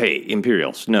like, hey,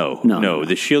 Imperials, no.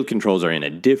 The shield controls are in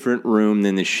a different room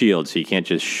than the shield, so you can't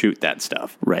just shoot that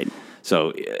stuff. Right.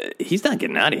 So he's not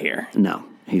getting out of here. No,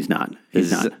 he's not.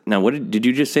 He's not. Now, what did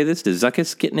you just say this? Does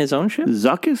Zuckuss get in his own ship?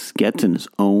 Zuckuss gets in his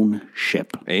own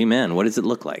ship. Amen. What does it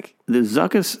look like? The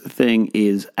Zuckuss thing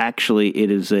is actually,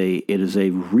 it is a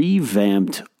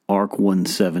revamped Arc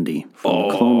 170 from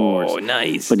the Clone Wars. Oh,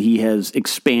 nice. But he has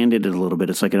expanded it a little bit.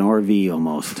 It's like an RV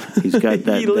almost. He's got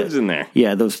that. He lives in there.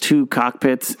 Yeah, those 2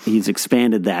 cockpits, he's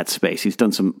expanded that space. He's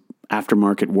done some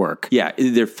aftermarket work. Yeah,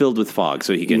 they're filled with fog,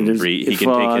 so he can breathe. He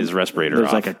can take his respirator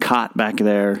off. There's like a cot back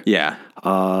there. Yeah.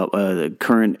 The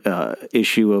current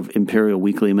issue of Imperial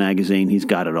Weekly magazine, he's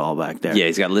got it all back there. Yeah,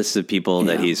 he's got lists of people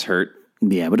that he's hurt.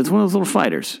 Yeah, but it's one of those little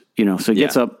fighters, so he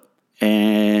gets up,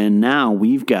 and now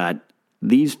we've got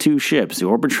these 2 ships, the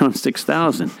Orbitron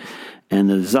 6000 and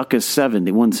the Zuckuss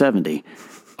 170,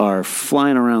 are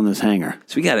flying around this hangar.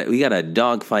 So we got a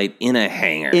dogfight in a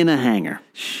hangar. In a hangar.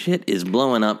 Shit is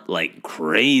blowing up like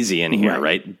crazy in here,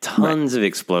 right? Tons of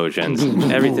explosions,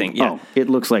 everything. Yeah. Oh, it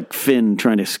looks like Finn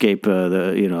trying to escape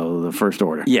the First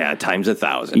Order. Yeah, times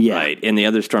 1,000, right? And the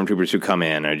other stormtroopers who come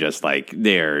in are just like,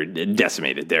 they're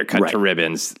decimated. They're cut to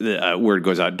ribbons. Word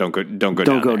goes out, don't go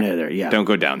near there. Yeah. Don't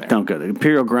go down there. Don't go there.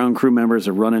 Imperial ground crew members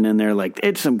are running in there like,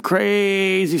 it's some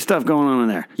crazy stuff going on in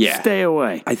there. Yeah. Stay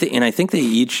away. I think they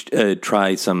each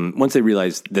try some, once they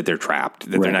realize that they're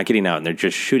trapped, that they're not getting out and they're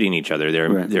just shooting each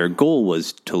other. Their goal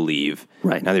was to leave.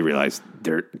 Right. Now they realize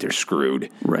they're screwed.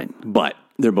 Right. But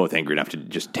they're both angry enough to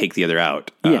just take the other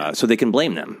out, Yeah. so they can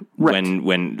blame them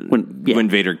when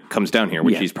Vader comes down here,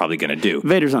 which he's probably going to do.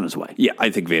 Vader's on his way. Yeah,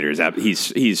 I think Vader's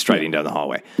he's striding down the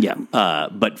hallway. Yeah.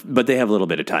 But they have a little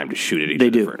bit of time to shoot at each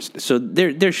other first. So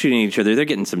they're shooting each other. They're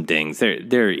getting some dings.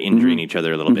 They're injuring each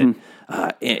other a little bit.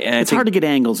 And it's hard to get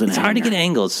angles in a hangar. It's hard to get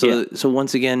angles. So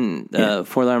once again,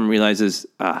 Forlorn realizes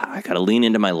I got to lean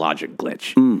into my logic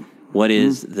glitch. What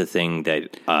is the thing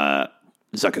that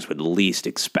Zuckuss would least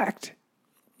expect?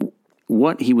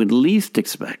 What he would least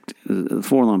expect,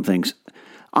 Forlorn thinks,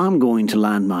 I'm going to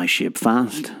land my ship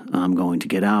fast. I'm going to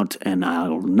get out, and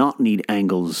I'll not need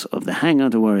angles of the hangar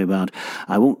to worry about.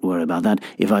 I won't worry about that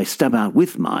if I step out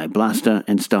with my blaster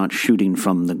and start shooting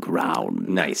from the ground.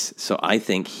 Nice. So I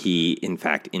think he, in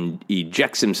fact,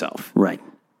 ejects himself. Right.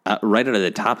 Right out of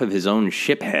the top of his own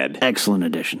ship head. Excellent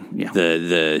addition, yeah.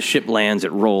 The ship lands,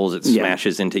 it rolls, it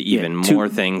smashes into even more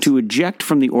things. To eject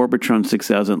from the Orbitron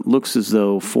 6000 looks as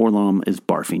though Forlorn is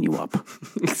barfing you up.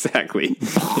 Exactly.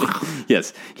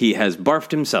 Yes, he has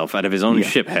barfed himself out of his own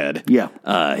ship head.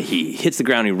 Yeah. He hits the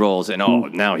ground, he rolls, and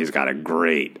now he's got a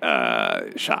great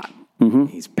shot.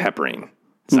 He's peppering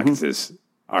Zuckuss's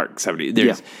Arc 70.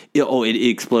 It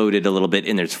exploded a little bit,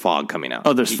 and there's fog coming out.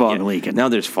 Oh, there's fog leaking. Now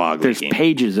there's fog leaking. There's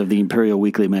pages of the Imperial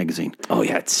Weekly magazine. Oh,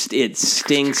 yeah. It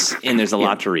stinks, and there's a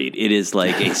lot to read. It is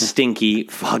like a stinky,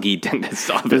 foggy dentist's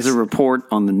office. There's a report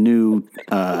on the new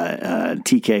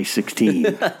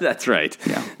TK-16. That's right.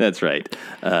 Yeah. That's right.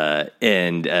 But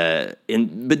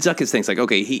Zuckuss thinks, like,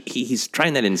 okay, he's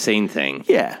trying that insane thing.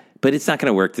 Yeah. But it's not going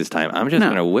to work this time. I'm just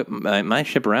going to whip my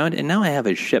ship around, and now I have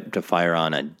a ship to fire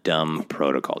on a dumb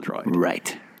protocol droid.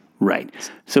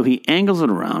 Right. So he angles it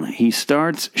around. He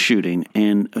starts shooting,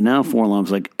 and now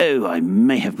Forlorn's like, oh, I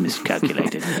may have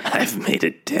miscalculated. I've made a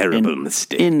terrible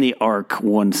mistake. In the Arc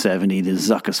 170, the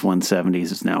Zuckuss 170,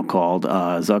 as it's now called,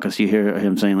 Zuckuss, you hear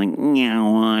him saying, like,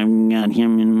 no, I've got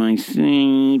him in my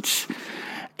seats.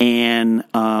 And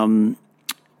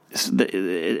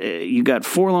you got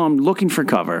Forlorn looking for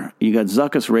cover. You got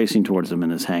Zuckuss racing towards him in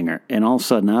this hangar, and all of a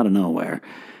sudden, out of nowhere,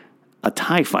 a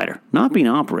TIE fighter, not being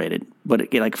operated, but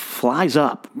it like flies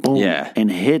up, boom,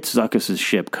 and hits Zuckuss's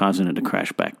ship, causing it to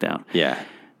crash back down. Yeah.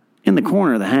 In the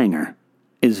corner of the hangar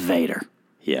is Vader.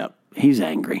 Yep. He's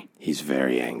angry. He's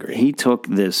very angry. He took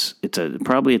this. It's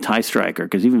probably a TIE Striker,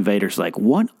 because even Vader's like,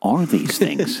 "What are these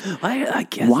things? I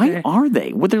guess why are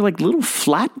they? What, they're like little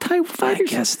flat TIE fighters?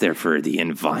 I guess they're for the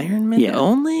environment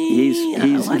only.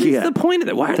 What is the point of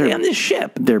it? Why are they on this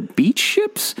ship? They're beach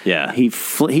ships. Yeah. He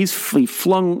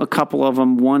flung a couple of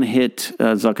them. One hit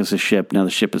Zuckuss's ship. Now the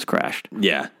ship has crashed.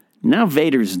 Yeah. Now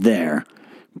Vader's there,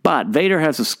 but Vader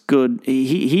has a good.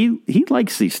 He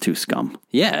likes these two scum.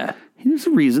 Yeah. There's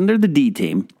a reason. They're the D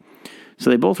team.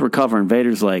 So they both recover, and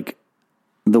Vader's like,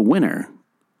 the winner,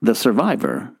 the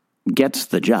survivor, gets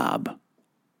the job.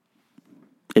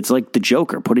 It's like the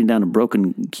Joker putting down a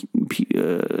broken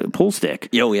pull stick.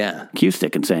 Oh, yeah. Cue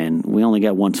stick, and saying, we only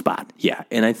got one spot. Yeah,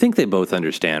 and I think they both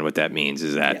understand what that means,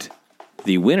 is that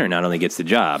the winner not only gets the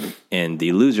job, and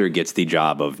the loser gets the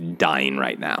job of dying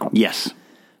right now. Yes.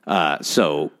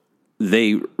 So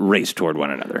they race toward one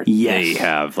another. Yes. They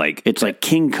have like... It's like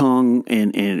King Kong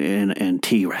and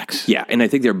T-Rex. Yeah, and I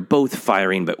think they're both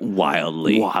firing, but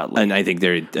wildly. And I think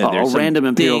there's a random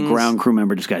Imperial ground crew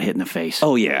member just got hit in the face.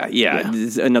 Oh, yeah.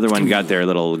 Another one got their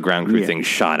little ground crew thing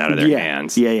shot out of their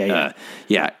hands. Yeah.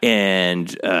 And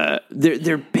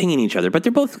they're pinging each other, but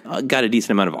they're both got a decent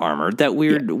amount of armor. That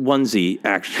weird onesie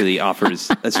actually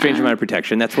offers a strange amount of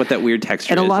protection. That's what that weird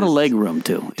texture is. And a lot of is. leg room,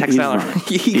 too. Textile armor.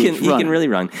 He can really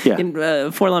run. Yeah. And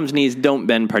Forlorn's knees don't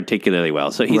bend particularly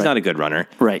well, so he's not a good runner.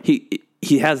 Right.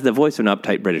 He has the voice of an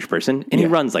uptight British person, and he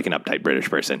runs like an uptight British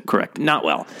person. Correct. Not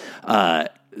well.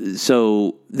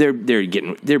 So they're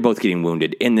both getting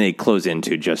wounded, and they close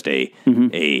into just a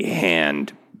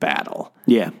hand battle.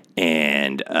 Yeah.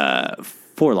 And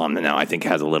Forlorn now, I think,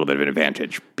 has a little bit of an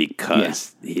advantage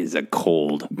because he's a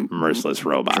cold, merciless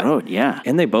robot. Oh, yeah.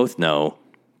 And they both know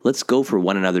let's go for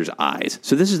one another's eyes.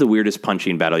 So this is the weirdest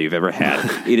punching battle you've ever had.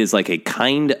 It is like a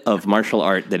kind of martial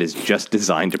art that is just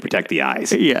designed to protect the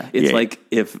eyes. Yeah. It's like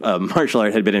if martial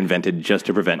art had been invented just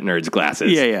to prevent nerds'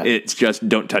 glasses. Yeah. It's just,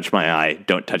 don't touch my eye,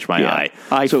 don't touch my eye.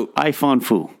 I fan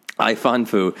fu. I fan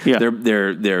fu. Yeah.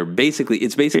 They're basically,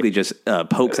 it's basically just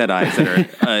pokes at eyes that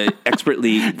are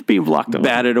expertly being blocked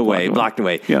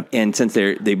away. Yeah. And since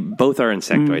they both are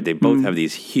insectoid, they both have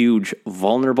these huge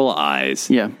vulnerable eyes.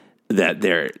 Yeah. That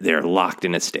they're locked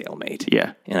in a stalemate.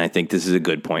 Yeah. And I think this is a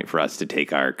good point for us to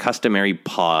take our customary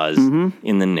pause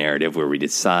in the narrative where we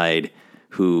decide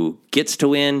who gets to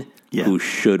win, who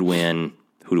should win,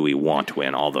 who do we want to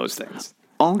win, all those things.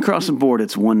 All across the board,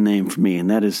 it's one name for me, and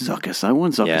that is Zuckuss. I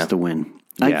want Zuckuss to win.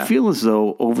 I feel as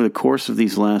though over the course of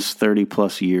these last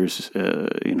 30-plus years,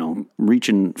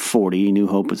 reaching 40, New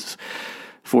Hope is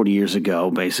 40 years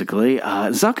ago, basically,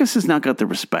 Zuckuss has not got the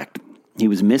respect. He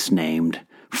was misnamed.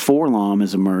 Forlom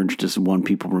has emerged as one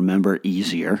people remember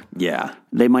easier. Yeah.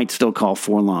 They might still call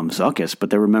Forlom Zuckuss, but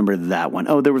they remember that one.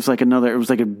 Oh, there was it was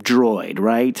like a droid,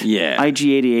 right? Yeah.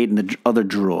 IG-88 and the other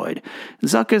droid.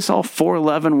 Zuckuss, all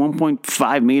 4'11",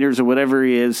 1.5 meters or whatever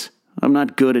he is. I'm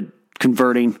not good at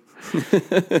converting.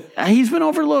 He's been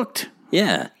overlooked.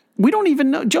 Yeah. We don't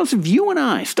even know. Joseph, you and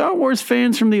I, Star Wars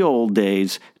fans from the old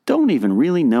days, don't even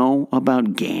really know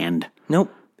about Gand.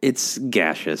 Nope. It's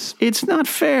gaseous. It's not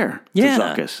fair to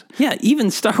Zuckuss. Yeah, even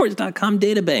StarWars.com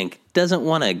databank doesn't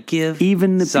want to give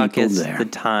even the Zuckuss people there the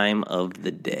time of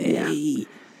the day. Yeah.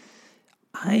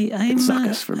 I'm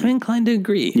Zuckuss for me. I'm inclined to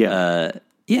agree. Yeah.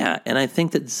 And I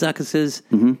think that Zuckuss's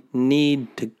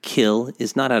need to kill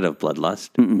is not out of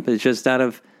bloodlust, but it's just out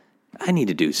of, I need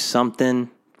to do something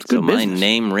so my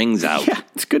name rings out. Yeah,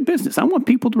 it's good business. I want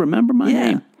people to remember my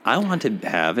name. I want to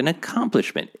have an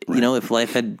accomplishment. Right. You know, if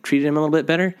life had treated him a little bit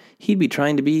better, he'd be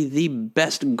trying to be the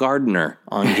best gardener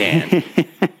on Gand.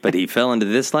 But he fell into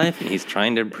this life, and he's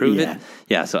trying to prove it.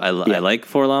 Yeah, so I like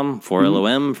Forlom,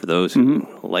 4LOM, for those who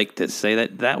like to say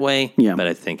that way. Yeah. But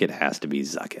I think it has to be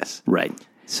Zuckuss. Right.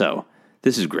 So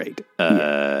this is great.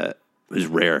 It was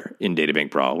rare in Databank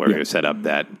Brawl where it was set up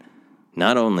that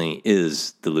not only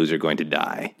is the loser going to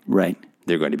die, right,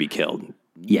 they're going to be killed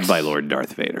by Lord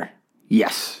Darth Vader.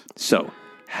 Yes. So,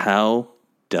 how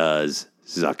does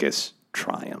Zuckuss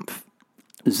triumph?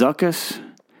 Zuckuss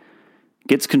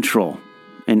gets control.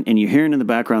 And you're hearing in the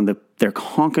background that they're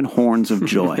honking horns of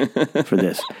joy for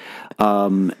this.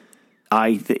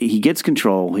 He gets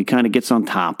control. He kind of gets on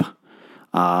top.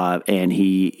 And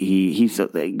he's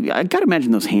I got to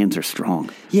imagine those hands are strong.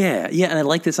 Yeah. And I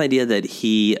like this idea that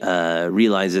he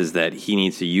realizes that he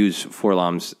needs to use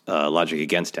Forlom's logic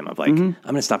against him of like, I'm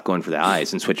going to stop going for the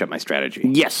eyes and switch up my strategy.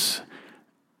 Yes.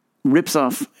 Rips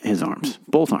off his arms,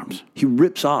 both arms. He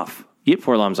rips off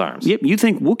Forlom's arms. Yep. You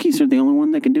think Wookiees are the only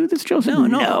one that can do this, Joseph?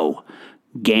 No.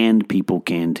 Gand people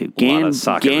can too. A lot of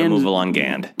socket removal on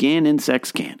Gand. Gand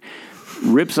insects can.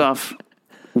 Rips off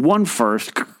one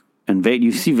first. And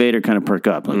you see Vader kind of perk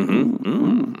up. Like,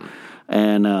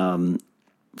 And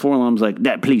Forlom's like,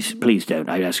 please don't.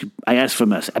 I ask for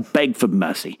mercy. I beg for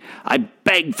mercy. I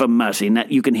beg for mercy. And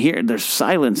that you can hear, there's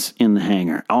silence in the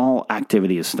hangar. All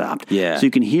activity is stopped. Yeah. So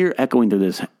you can hear echoing through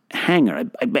this hangar.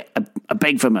 I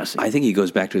beg for mercy. I think he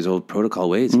goes back to his old protocol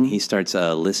ways and he starts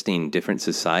listing different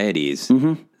societies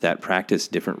that practice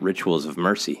different rituals of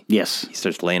mercy. Yes. He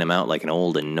starts laying them out like an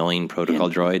old annoying protocol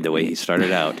droid the way he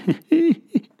started out.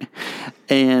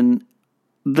 And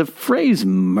the phrase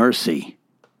mercy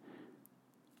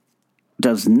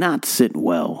does not sit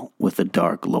well with the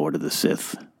Dark Lord of the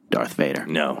Sith, Darth Vader.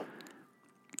 No.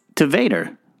 To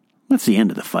Vader, that's the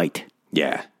end of the fight.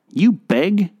 Yeah. You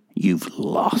beg, you've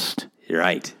lost. You're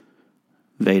right.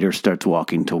 Vader starts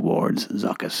walking towards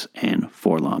Zuckuss and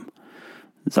Forlom.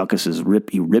 Zuckuss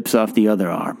he rips off the other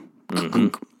arm.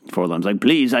 Forlom's like,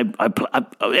 please,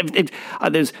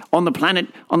 there's on the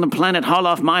planet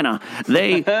Holoth Minor,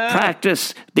 they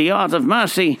practice the art of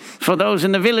mercy for those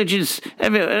in the villages.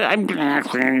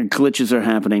 Glitches are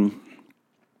happening.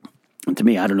 And to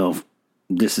me, I don't know if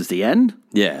this is the end.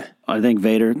 Yeah. I think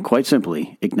Vader, quite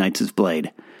simply, ignites his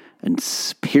blade and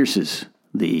pierces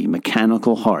the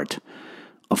mechanical heart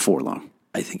of Forlom.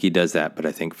 I think he does that, but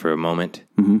I think for a moment,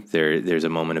 there's a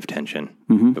moment of tension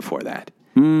before that.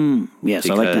 Yes,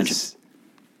 I like tension.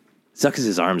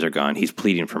 Zuckuss's arms are gone. He's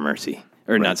pleading for mercy.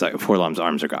 Or not Zuckuss, Forlom's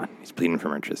arms are gone. He's pleading for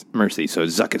mercy. So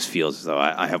Zuckuss feels as though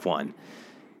I have won.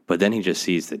 But then he just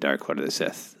sees the Dark Lord of the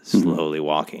Sith slowly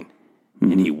walking.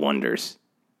 And he wonders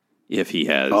if he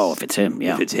has... Oh, if it's him,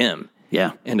 yeah. If it's him.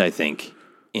 Yeah. And I think,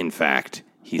 in fact,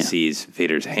 he sees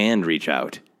Vader's hand reach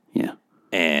out. Yeah.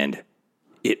 And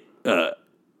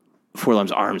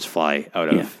Forlom's arms fly out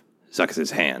of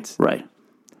Zuckuss' hands. Right.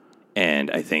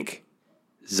 And I think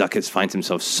Zuckuss finds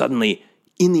himself suddenly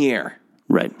in the air.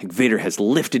 Right. Like Vader has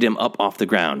lifted him up off the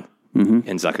ground. Mm-hmm.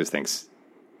 And Zuckuss thinks,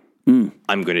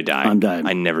 I'm going to die. I'm dying.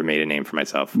 I never made a name for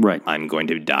myself. Right. I'm going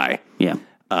to die. Yeah.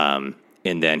 And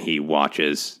then he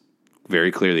watches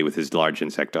very clearly with his large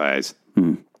insect eyes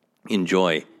in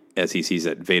joy as he sees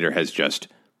that Vader has just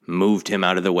moved him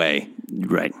out of the way.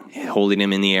 Right. Holding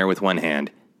him in the air with one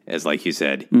hand. As, like you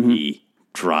said, he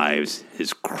drives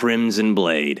his crimson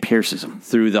blade. Pierces him.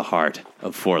 Through the heart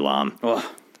of 4-LOM.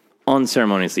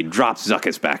 Unceremoniously drops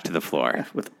Zuckuss back to the floor.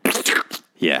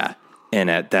 Yeah. And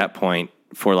at that point,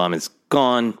 4-LOM is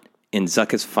gone, and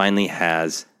Zuckuss finally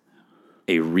has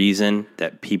a reason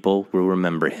that people will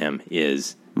remember him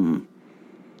is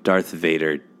Darth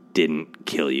Vader didn't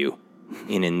kill you.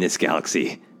 And in this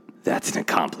galaxy, that's an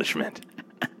accomplishment.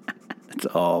 That's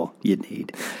all you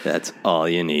need. That's all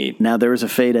you need. Now there is a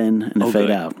fade in and a fade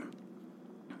out.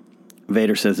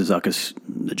 Vader says to Zuckuss,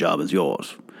 the job is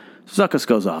yours. Zuckuss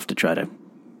goes off to try to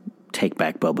take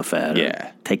back Boba Fett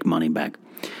or take money back.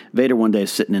 Vader one day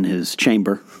is sitting in his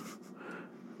chamber.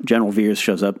 General Veers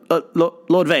shows up.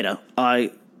 Lord Vader,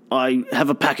 I have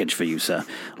a package for you, sir.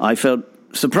 I felt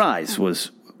surprise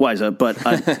was wiser, but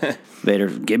Vader,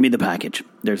 give me the package.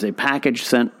 There's a package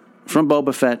sent from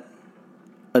Boba Fett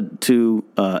to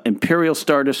Imperial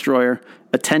Star Destroyer.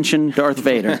 Attention, Darth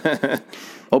Vader.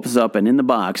 Opens up, and in the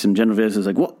box, and General Veers is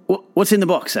like, what's in the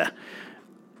box, sir?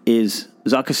 Is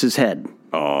Zuckuss' head.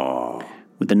 Oh.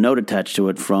 With a note attached to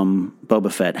it from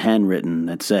Boba Fett, handwritten,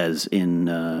 that says in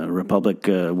Republic,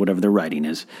 whatever their writing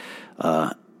is,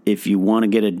 if you want to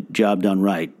get a job done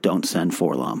right, don't send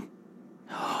 4-LOM.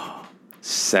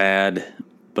 Sad,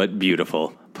 but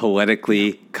beautiful.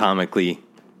 Poetically, comically,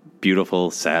 beautiful,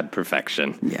 sad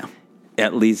perfection. Yeah.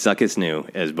 At least Zuckuss knew,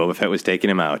 as Boba Fett was taking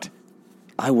him out,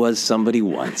 I was somebody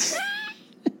once.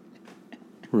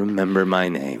 Remember my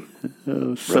name.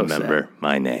 Oh, so Remember sad.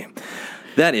 my name.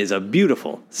 That is a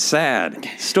beautiful, sad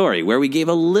story where we gave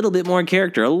a little bit more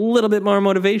character, a little bit more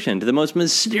motivation to the most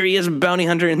mysterious bounty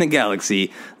hunter in the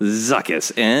galaxy,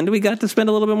 Zuckuss. And we got to spend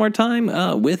a little bit more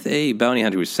time with a bounty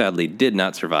hunter who sadly did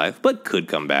not survive, but could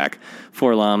come back.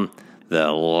 4-LOM, the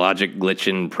logic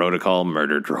glitching protocol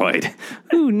murder droid.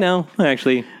 Ooh, no, I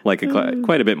actually like it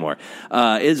quite a bit more.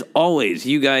 As always,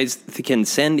 you guys can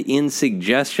send in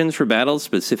suggestions for battles,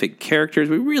 specific characters.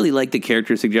 We really like the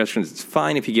character suggestions. It's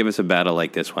fine if you give us a battle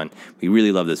like this one. We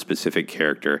really love the specific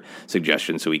character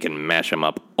suggestions so we can mash them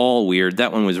up all weird.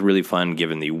 That one was really fun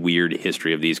given the weird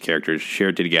history of these characters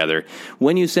shared together.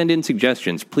 When you send in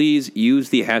suggestions, please use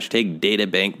the hashtag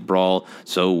DataBankBrawl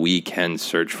so we can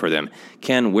search for them.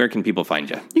 Ken, where can people find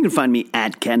you? You can find me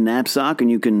at Ken Knapsack,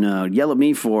 and you can yell at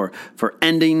me for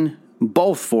ending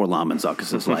both 4-LOM and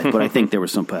Zuckuss' life, but I think there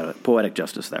was some poetic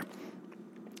justice there.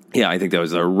 Yeah, I think that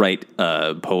was the right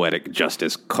poetic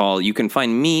justice call. You can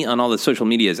find me on all the social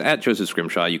medias at Joseph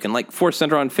Scrimshaw. You can like Force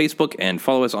Center on Facebook and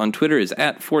follow us on Twitter is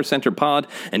at Force Center Pod.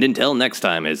 And until next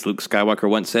time, as Luke Skywalker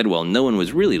once said, while no one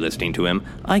was really listening to him,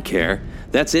 I care.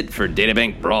 That's it for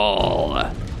Databank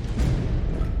Brawl.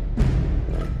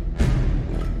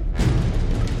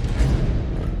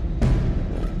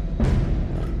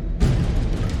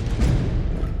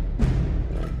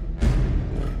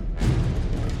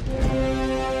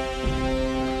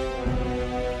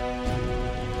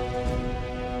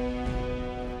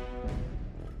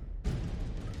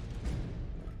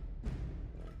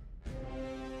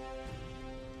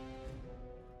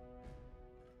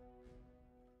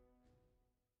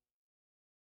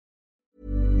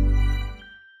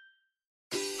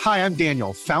 Hi, I'm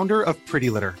Daniel, founder of Pretty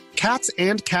Litter. Cats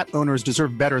and cat owners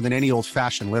deserve better than any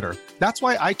old-fashioned litter. That's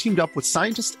why I teamed up with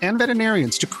scientists and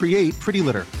veterinarians to create Pretty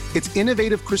Litter. Its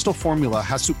innovative crystal formula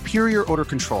has superior odor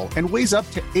control and weighs up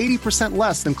to 80%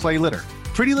 less than clay litter.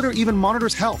 Pretty Litter even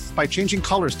monitors health by changing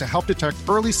colors to help detect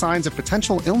early signs of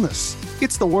potential illness.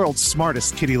 It's the world's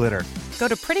smartest kitty litter. Go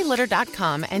to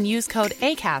prettylitter.com and use code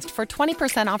ACAST for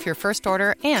 20% off your first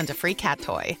order and a free cat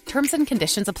toy. Terms and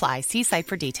conditions apply. See site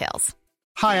for details.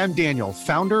 Hi, I'm Daniel,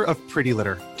 founder of Pretty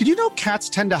Litter. Did you know cats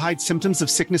tend to hide symptoms of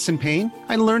sickness and pain?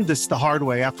 I learned this the hard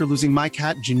way after losing my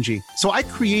cat, Gingy. So I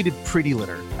created Pretty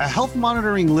Litter, a health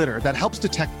monitoring litter that helps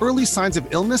detect early signs of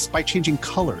illness by changing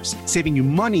colors, saving you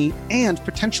money and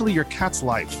potentially your cat's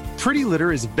life. Pretty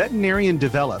Litter is veterinarian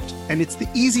developed, and it's the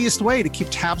easiest way to keep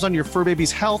tabs on your fur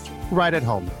baby's health right at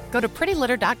home. Go to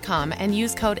prettylitter.com and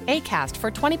use code ACAST for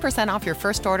 20% off your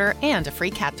first order and a free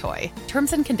cat toy.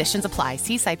 Terms and conditions apply.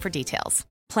 See site for details.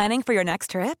 Planning for your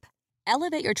next trip?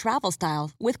 Elevate your travel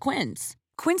style with Quince.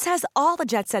 Quince has all the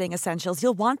jet-setting essentials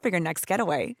you'll want for your next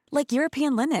getaway, like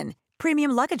European linen,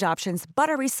 premium luggage options,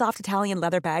 buttery soft Italian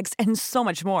leather bags, and so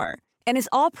much more. And is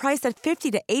all priced at 50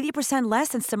 to 80% less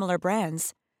than similar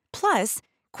brands. Plus,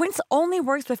 Quince only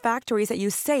works with factories that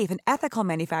use safe and ethical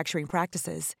manufacturing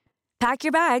practices. Pack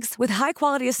your bags with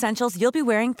high-quality essentials you'll be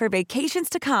wearing for vacations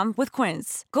to come with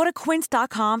Quince. Go to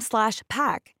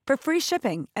quince.com/pack for free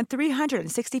shipping and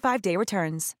 365-day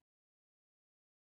returns.